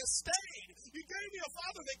father that stayed. You gave me a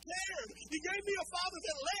father that cared. You gave me a father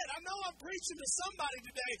that led. I know I'm preaching to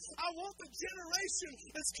somebody today. I want the generation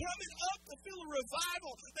that's coming up to feel a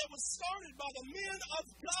revival that was started by the men of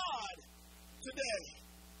God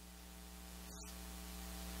today.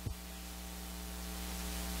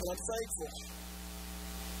 And I'm thankful.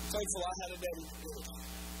 I had a daddy.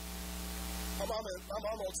 My mama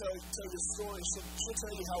will tell you the story. She'll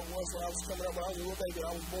tell you how it was when I was coming up. When I was a little baby,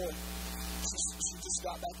 I was born. She just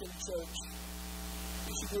got back into church.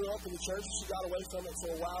 She grew up in the church. She got away from it for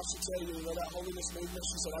a while. She'd tell you, that holiness movement.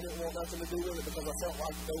 She said, I didn't want nothing to do with it because I felt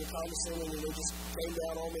like they were condescending and they just came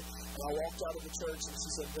down on me. And I walked out of the church and she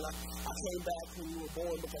said, I came back when you were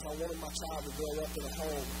born because I wanted my child to grow up in a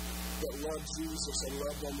home that loved Jesus and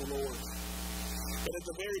loved on the Lord. And at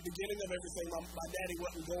the very beginning of everything, my daddy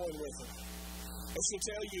wasn't going with her. And she'll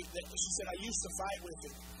tell you that she said, I used to fight with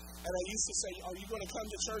him. And I used to say, are you going to come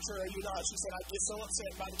to church or are you not? She said, I'd get so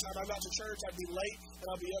upset. By the time I got to church, I'd be late and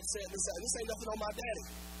I'd be upset. And this ain't nothing on my daddy.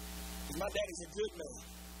 Because my daddy's a good man.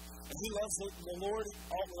 And he loves the Lord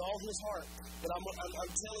with all his heart. And I'm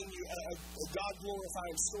telling you a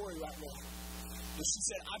God-glorifying story right now. And she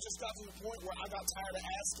said, I just got to the point where I got tired of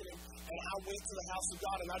asking him, and I went to the house of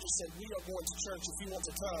God, and I just said, we are going to church. If you want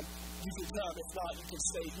to come, you can come. If not, you can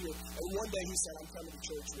stay here. And one day he said, I'm coming to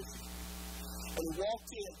church with you. And he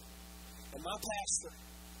walked in, and my pastor,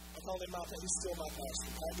 I call him my pastor, he's still my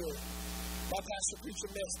pastor, my pastor preached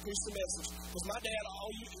the message. Because my dad,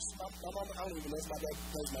 my mom, I don't even know if my dad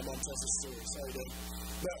knows my mom tells the story. Sorry, Dad.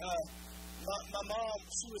 But my mom,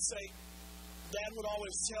 she would say, Dad would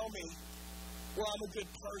always tell me, well, I'm a good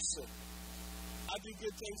person. I do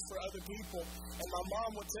good things for other people. And my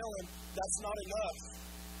mom would tell him, that's not enough.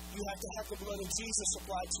 You have to have the blood of Jesus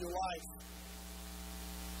applied to your life.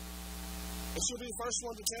 And she'll be the first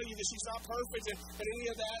one to tell you that she's not perfect and any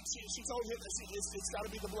of that. She told him that it's got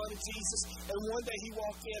to be the blood of Jesus. And one day he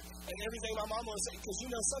walked in and everything my mama was saying, because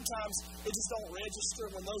sometimes it just don't register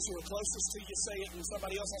when those who are closest to you say it and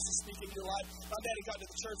somebody else has to speak into your life. My daddy got to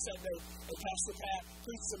the church that day and Pastor Pat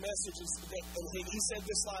preached some messages and he said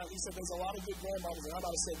this line. He said, there's a lot of good grandmamas, and I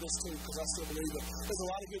might have said this too because I still believe it. There's a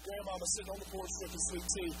lot of good grandmamas sitting on the porch drinking sweet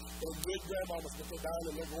tea. They're good grandmamas, but they're dying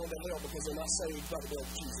and they're going to hell because they're not saved by the blood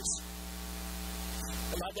of Jesus.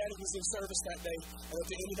 And my daddy was in service that day, and at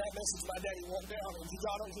the end of that message, my daddy walked down and he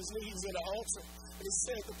got on his knees in the altar, and he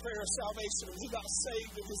said the prayer of salvation, and he got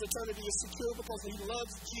saved, and his eternity is secure because he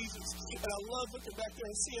loves Jesus. And I love looking back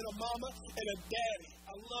there and seeing a mama and a daddy.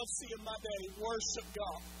 I love seeing my daddy worship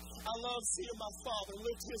God. I love seeing my father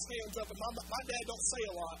lift his hands up, and my dad don't say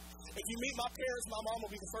a lot. If you meet my parents, my mom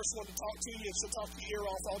will be the first one to talk to you, and she'll talk your ear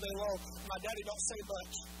off all day long. My daddy don't say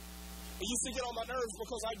much. It used to get on my nerves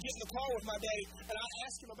because I'd get in the car with my daddy and I'd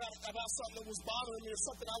ask him about something that was bothering me or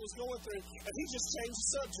something I was going through, and he just changed the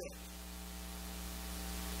subject.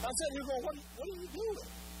 I'm sitting here going, what are you doing?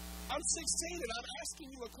 I'm 16 and I'm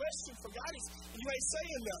asking you a question for guidance and you ain't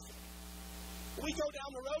saying nothing. We go down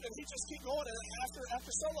the road and he just keep going, and after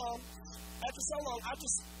so long, I just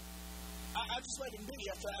let him be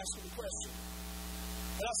after I asked him the question.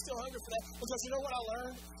 And I still hunger for that because you know what I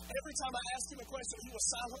learned? Every time I asked him a question, he was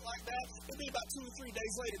silent like that. It'd be about 2 or 3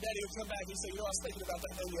 days later, Daddy would come back and he'd say, I was thinking about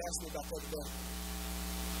that thing you asked me about the other day.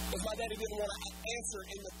 Because my daddy didn't want to answer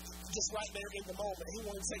just right there in the moment. He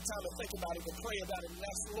wanted to take time to think about it and pray about it and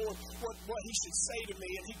ask the Lord what he should say to me.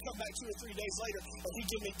 And he'd come back 2 or 3 days later and he'd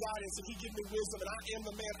give me guidance and he'd give me wisdom. And I am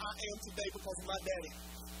the man I am today because of my daddy.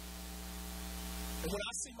 And when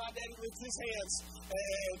I see my daddy lift his hands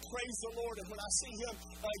and praise the Lord, and when I see him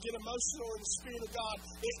get emotional in the Spirit of God,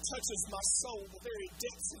 it touches my soul, the very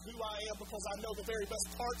depths of who I am, because I know the very best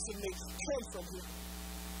parts of me come from him.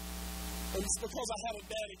 And it's because I had a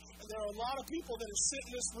daddy. And there are a lot of people that are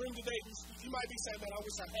sitting in this room today. You might be saying, man, I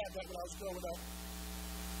wish I had that when I was growing up.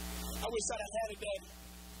 I wish I had a daddy.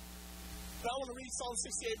 But I want to read Psalm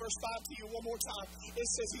 68, verse 5 to you one more time. It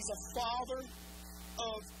says, he's a father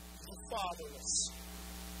of the fatherless.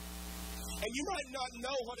 And you might not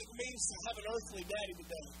know what it means to have an earthly daddy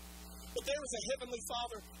today, but there is a heavenly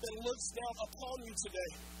Father that looks down upon you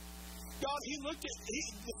today. God,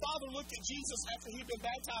 the Father looked at Jesus after he'd been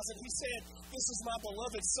baptized, and he said, this is my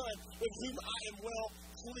beloved Son, with whom I am well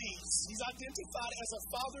pleased. He's identified as a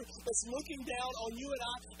Father that's looking down on you and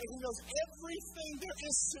I, and he knows everything there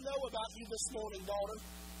is to know about you this morning, daughter.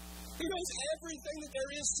 He knows everything that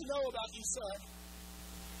there is to know about you, son.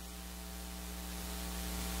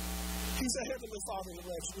 He's a heavenly Father that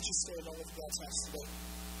loves you. Would you stand all over God's house today?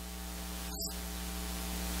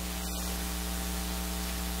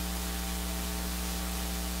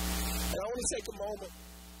 And I want to take a moment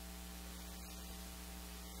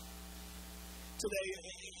today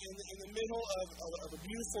in the middle of a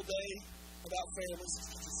beautiful day about families.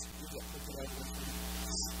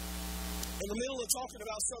 In the middle of talking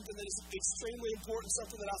about something that is extremely important,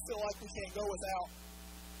 something that I feel like we can't go without.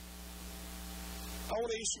 I want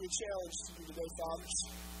to issue a challenge to you today, fathers.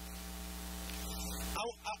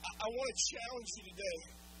 I want to challenge you today,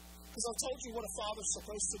 because I've told you what a father's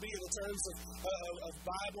supposed to be in terms of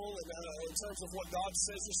Bible and in terms of what God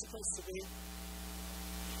says you're supposed to be.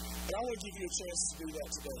 And I want to give you a chance to do that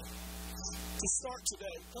today. To start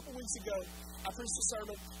today, a couple weeks ago, I preached a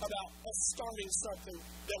sermon about us starting something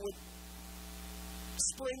that would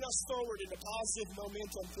spring us forward into positive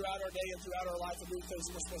momentum throughout our day and throughout our life and do things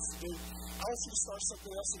that we're supposed to do. I want you to start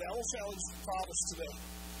something else today. I want to challenge fathers today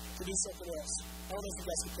to do something else. I don't know if you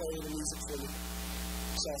guys can play any music for me.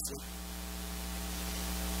 Softly.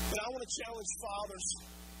 But I want to challenge fathers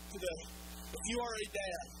today. If you are a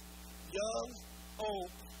dad, young, old,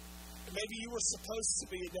 and maybe you were supposed to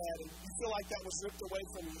be a dad and you feel like that was ripped away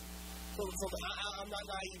from you. I'm not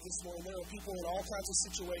naive this morning. There are people in all kinds of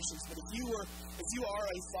situations. But if you are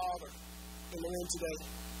a father in the room today,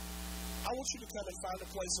 I want you to come and find a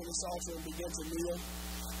place on this altar and begin to kneel.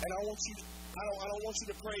 And I don't want you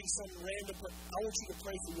to pray some random prayer. I want you to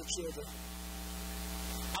pray for your children.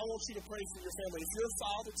 I want you to pray for your family. If you're a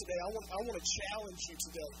father today, I want to challenge you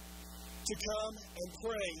today to come and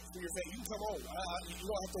pray for your family. You can come on. You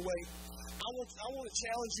don't have to wait. I want to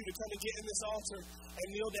challenge you to come and get in this altar and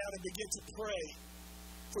kneel down and begin to pray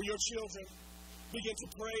for your children. Begin to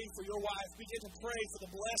pray for your wife. Begin to pray for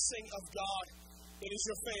the blessing of God that is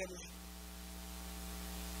your family.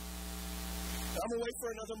 And I'm going to wait for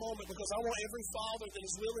another moment because I want every father that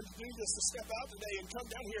is willing to do this to step out today and come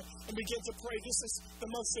down here and begin to pray. This is the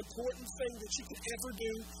most important thing that you can ever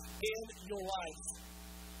do in your life.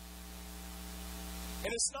 And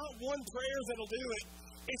it's not one prayer that'll do it.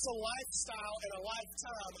 It's a lifestyle and a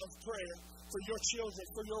lifetime of prayer for your children,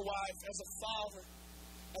 for your wife, as a father,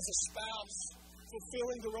 as a spouse,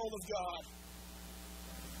 fulfilling the role of God.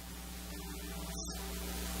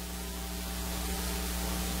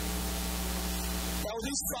 Now, with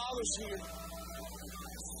these fathers here,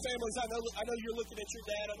 families, I know you're looking at your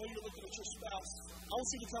dad, I know you're looking at your spouse. I want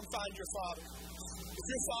you to come find your father. If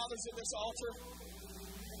your father's in this altar,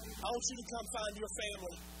 I want you to come find your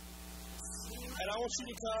family. And I want you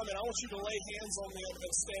to come and I want you to lay hands on them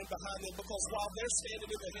and stand behind them, because while they're standing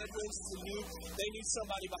in the headwinds for you, they need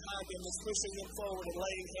somebody behind them that's pushing them forward and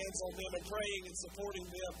laying hands on them and praying and supporting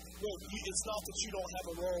them. Look, it's not that you don't have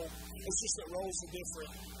a role. It's just that roles are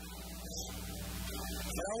different.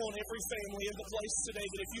 And I want every family in the place today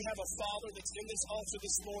that if you have a father that's in this altar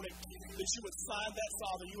this morning, that you would find that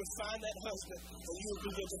father, you would find that husband, and you would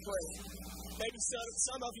begin to pray. Maybe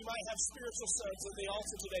some of you might have spiritual sons in the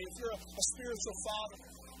altar today. If you're a spiritual father,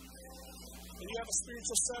 and you have a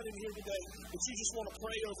spiritual son in here today that you just want to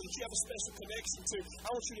pray over, that you have a special connection to, I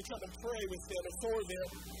want you to come and pray with them and for them.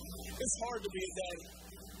 It's hard to be a daddy.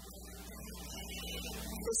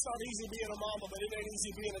 It's not easy being a mama, but it ain't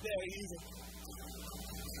easy being a daddy either.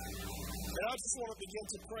 And I just want to begin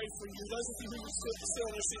to pray for you. Those of you who are still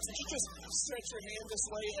in your seats, would you just stretch your hand this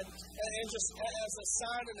way and just as a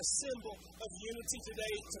sign and a symbol of unity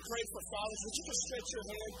today to pray for fathers, would you just stretch your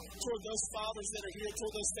hand toward those fathers that are here,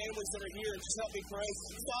 toward those families that are here, and just help me pray.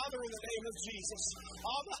 Father, in the name of Jesus,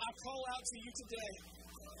 Abba, I call out to you today.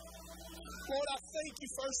 Lord, I thank you,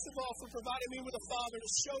 first of all, for providing me with a father to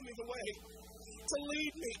show me the way, to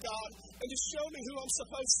lead me, God, and to show me who I'm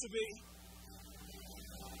supposed to be.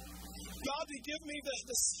 God, to give me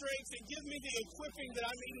the strength and give me the equipping that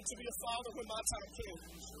I needed to be a father when my time came.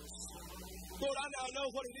 Lord, I now know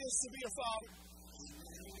what it is to be a father.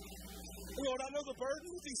 Lord, I know the burden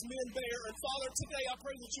that these men bear. And Father, today I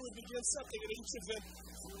pray that you would begin something in each of them,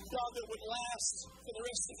 God, that would last for the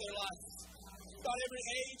rest of their life. God, every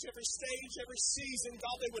age, every stage, every season,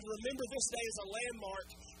 God, they would remember this day as a landmark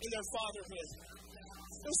in their fatherhood.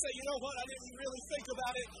 They'll say, you know what, I didn't really think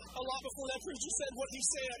about it a lot before that preacher said what he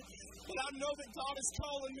said. But I know that God is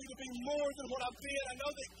calling me to be more than what I've been. I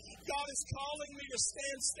know that God is calling me to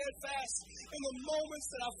stand steadfast in the moments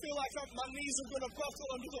that I feel like my knees are going to buckle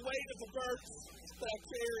under the weight of the burden that I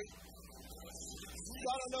carry.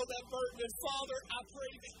 God, I know that burden. And Father, I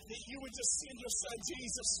pray that you would just send your son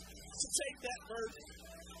Jesus to take that burden.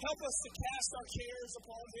 Help us to cast our cares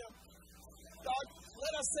upon him. God,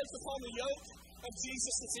 let us take upon the yoke of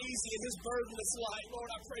Jesus that's easy and his burden that's light. Lord,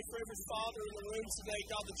 I pray for every father in the room today,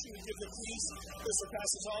 God, that you would give them peace that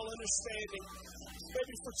surpasses all understanding.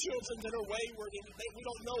 Maybe for children that are wayward and we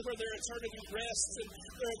don't know where their eternity rests and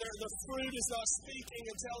the fruit is not speaking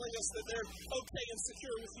and telling us that they're okay and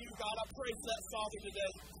secure with you, God, I pray for that father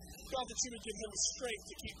today. God, that you would give him the strength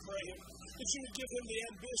to keep praying. That you would give him the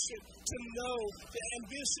ambition to know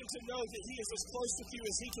that he is as close with you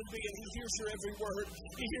as he can be, and he hears your every word.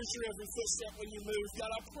 He hears your every footstep when you move. God,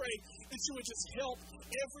 I pray that you would just help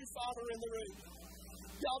every father in the room.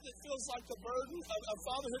 God, that feels like the burden of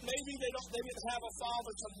fatherhood. Maybe they didn't have a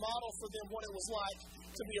father to model for them what it was like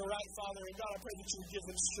to be a right father. And God, I pray that you would give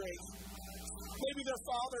them strength. Maybe their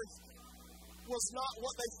father was not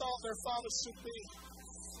what they thought their father should be.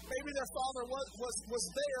 Maybe their father was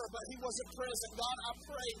there, but he wasn't present. God, I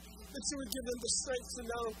pray that you would give them the strength to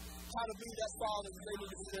know how to be that father that they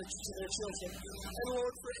need to be to their children. And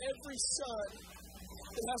Lord, for every son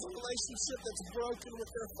that has a relationship that's broken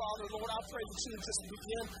with their father, Lord, I pray that you would just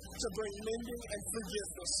begin to bring mending and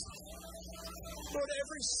forgiveness. Lord,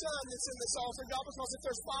 every son that's in this altar, God, because if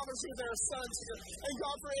there's fathers here, there are sons here. And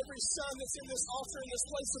God, for every son that's in this altar, in this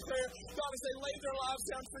place of prayer, God, as they lay their lives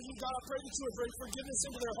down for you, God, I pray that you would bring forgiveness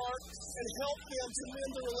into their heart and help them to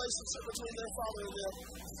mend the relationship between their father and them.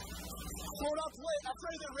 Lord, I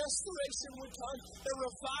pray that restoration would come, that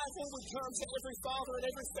revival would come to every father and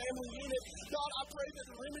every family unit. God, I pray that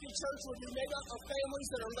the Remedy Church would be made up of families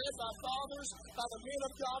that are led by fathers, by the men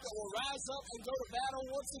of God that will rise up and go to battle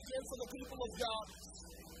once again for the people of God.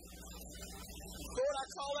 Lord, I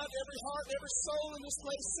call out every heart, every soul in this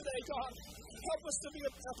place today, God. Help us to be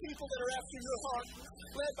a people that are after your heart,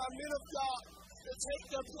 led by men of God that take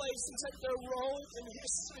their place and take their role in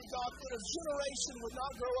history, God, that a generation would not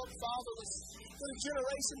grow up fatherless, that a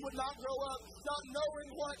generation would not grow up not knowing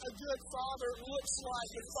what a good father looks like.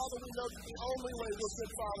 And Father, we know that the only way we're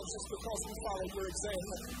good fathers is because we follow your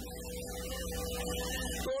example.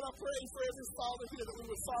 Lord, I pray for every father here that we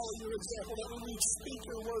would follow your example, that we would speak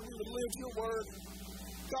your word, we would live your word.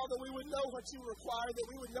 God, that we would know what you require, that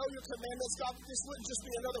we would know your commandments. God, that this wouldn't just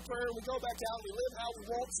be another prayer and we go back out and we live how we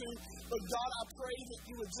want to. But God, I pray that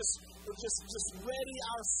you would just ready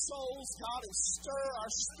our souls, God, and stir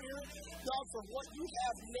our spirit, God, for what you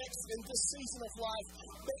have next in this season of life.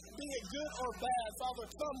 Be it good or bad, Father,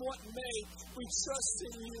 come what may, we trust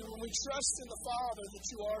in you and we trust in the Father that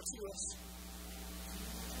you are to us.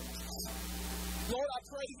 Lord, I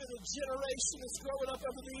pray that a generation that's growing up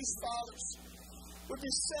under these fathers would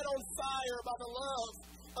be set on fire by the love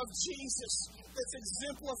of Jesus that's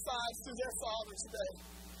exemplified through their father today.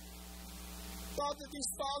 God, that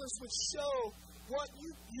these fathers would show what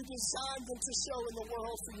you designed them to show in the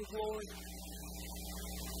world for your glory.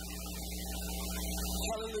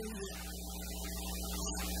 Hallelujah.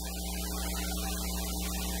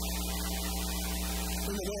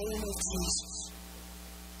 In the name of Jesus.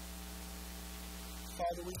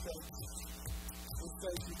 Father, we thank you. We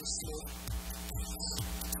thank you this morning.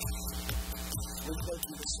 We thank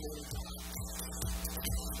you this morning, God.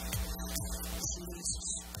 Jesus.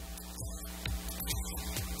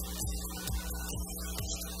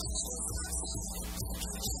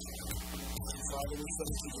 Father, we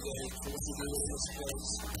thank you today for what you're doing in this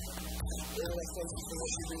place. Lord, I thank you for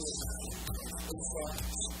what you're doing in the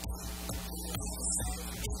fathers.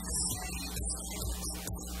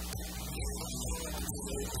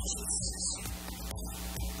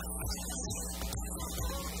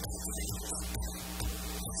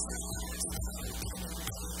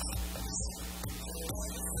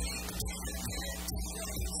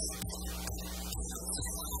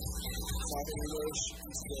 Father, we worship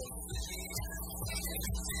you today.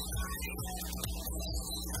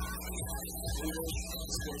 We worship you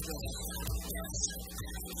today, God.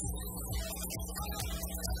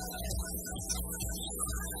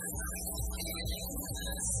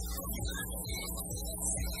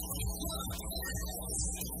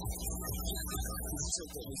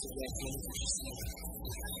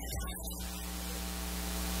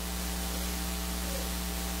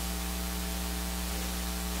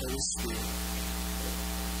 Holy Spirit,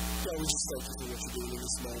 God, we just thank you for what you're doing in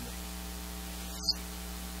this moment.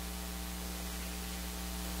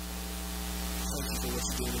 Thank you for what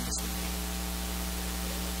you're doing in this moment.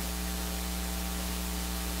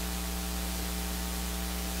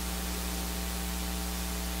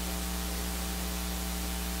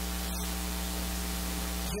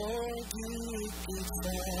 Your good, good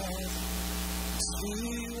Father, it's who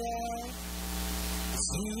you are, it's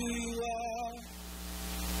who you are,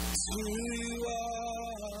 it's who you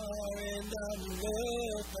are, and I'm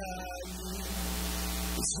loved by you.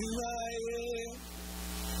 It's who I am,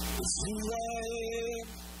 it's who I am,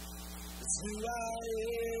 it's who I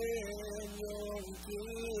am. You're a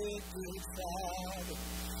good, good Father.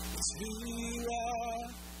 It's who you are,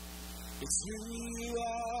 it's who you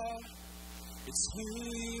are. It's who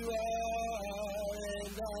you are,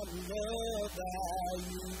 and I'm loved by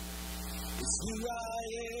you. It's who I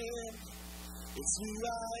am, it's who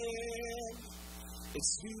I am,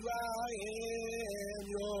 it's who I am.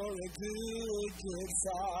 You're a good, good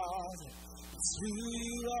Father. It's who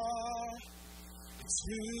you are, it's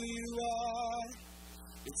who you are,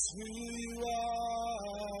 it's who you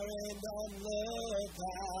are, and I'm loved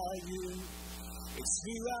by you. It's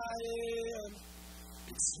who I am.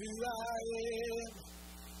 It's who I am,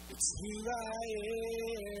 it's who I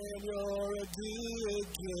am. You're a good,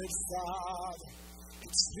 good Father.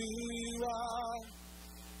 It's who you are,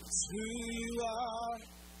 it's who you are,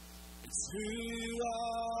 it's who you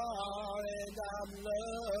are, and I'm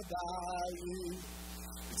loved by you.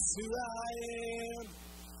 It's who I am,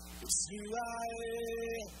 it's who I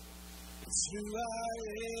am, it's who I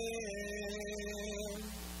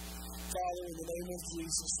am. Father, in the name of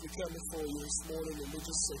Jesus, we come before you this morning and we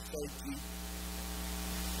just say thank you.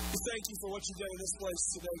 We thank you for what you've done in this place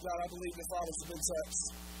today, God. I believe the fathers have been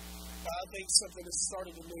touched. I think something has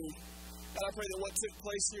started to move. God, I pray that what took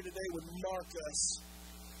place here today would mark us.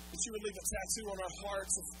 That you would leave a tattoo on our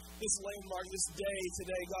hearts of this landmark, this day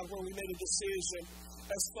today, God, where we made a decision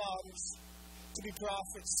as fathers to be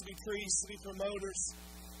prophets, to be priests, to be promoters.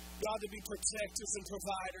 God, to be protectors and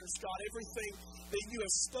providers. God, everything that you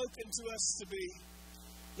have spoken to us to be.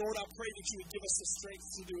 Lord, I pray that you would give us the strength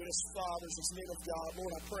to do it as fathers, as men of God.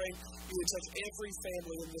 Lord, I pray you would touch every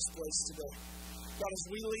family in this place today. God, as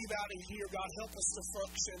we leave out of here, God, help us to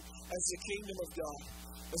function as the kingdom of God,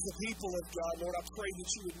 as the people of God. Lord, I pray that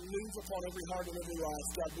you would move upon every heart and every life.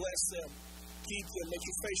 God, bless them. Keep them. Make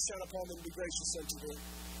your face shine upon them and be gracious unto them.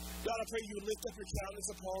 God, I pray you would lift up your countenance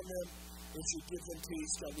upon them. Would you give them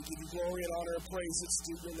peace, God? We give you glory and honor and praise. It's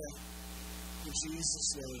due your name. In Jesus'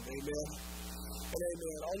 name, amen. and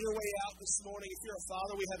amen. On your way out this morning, if you're a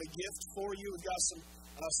father, we have a gift for you. We've got some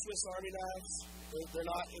Swiss Army knives. They're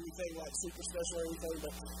not anything like super special or anything,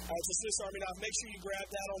 but it's a Swiss Army knife. Make sure you grab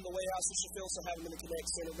that on the way out. Sister Phil will have them in the Connect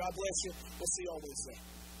Center. God bless you. We'll see you all Wednesday.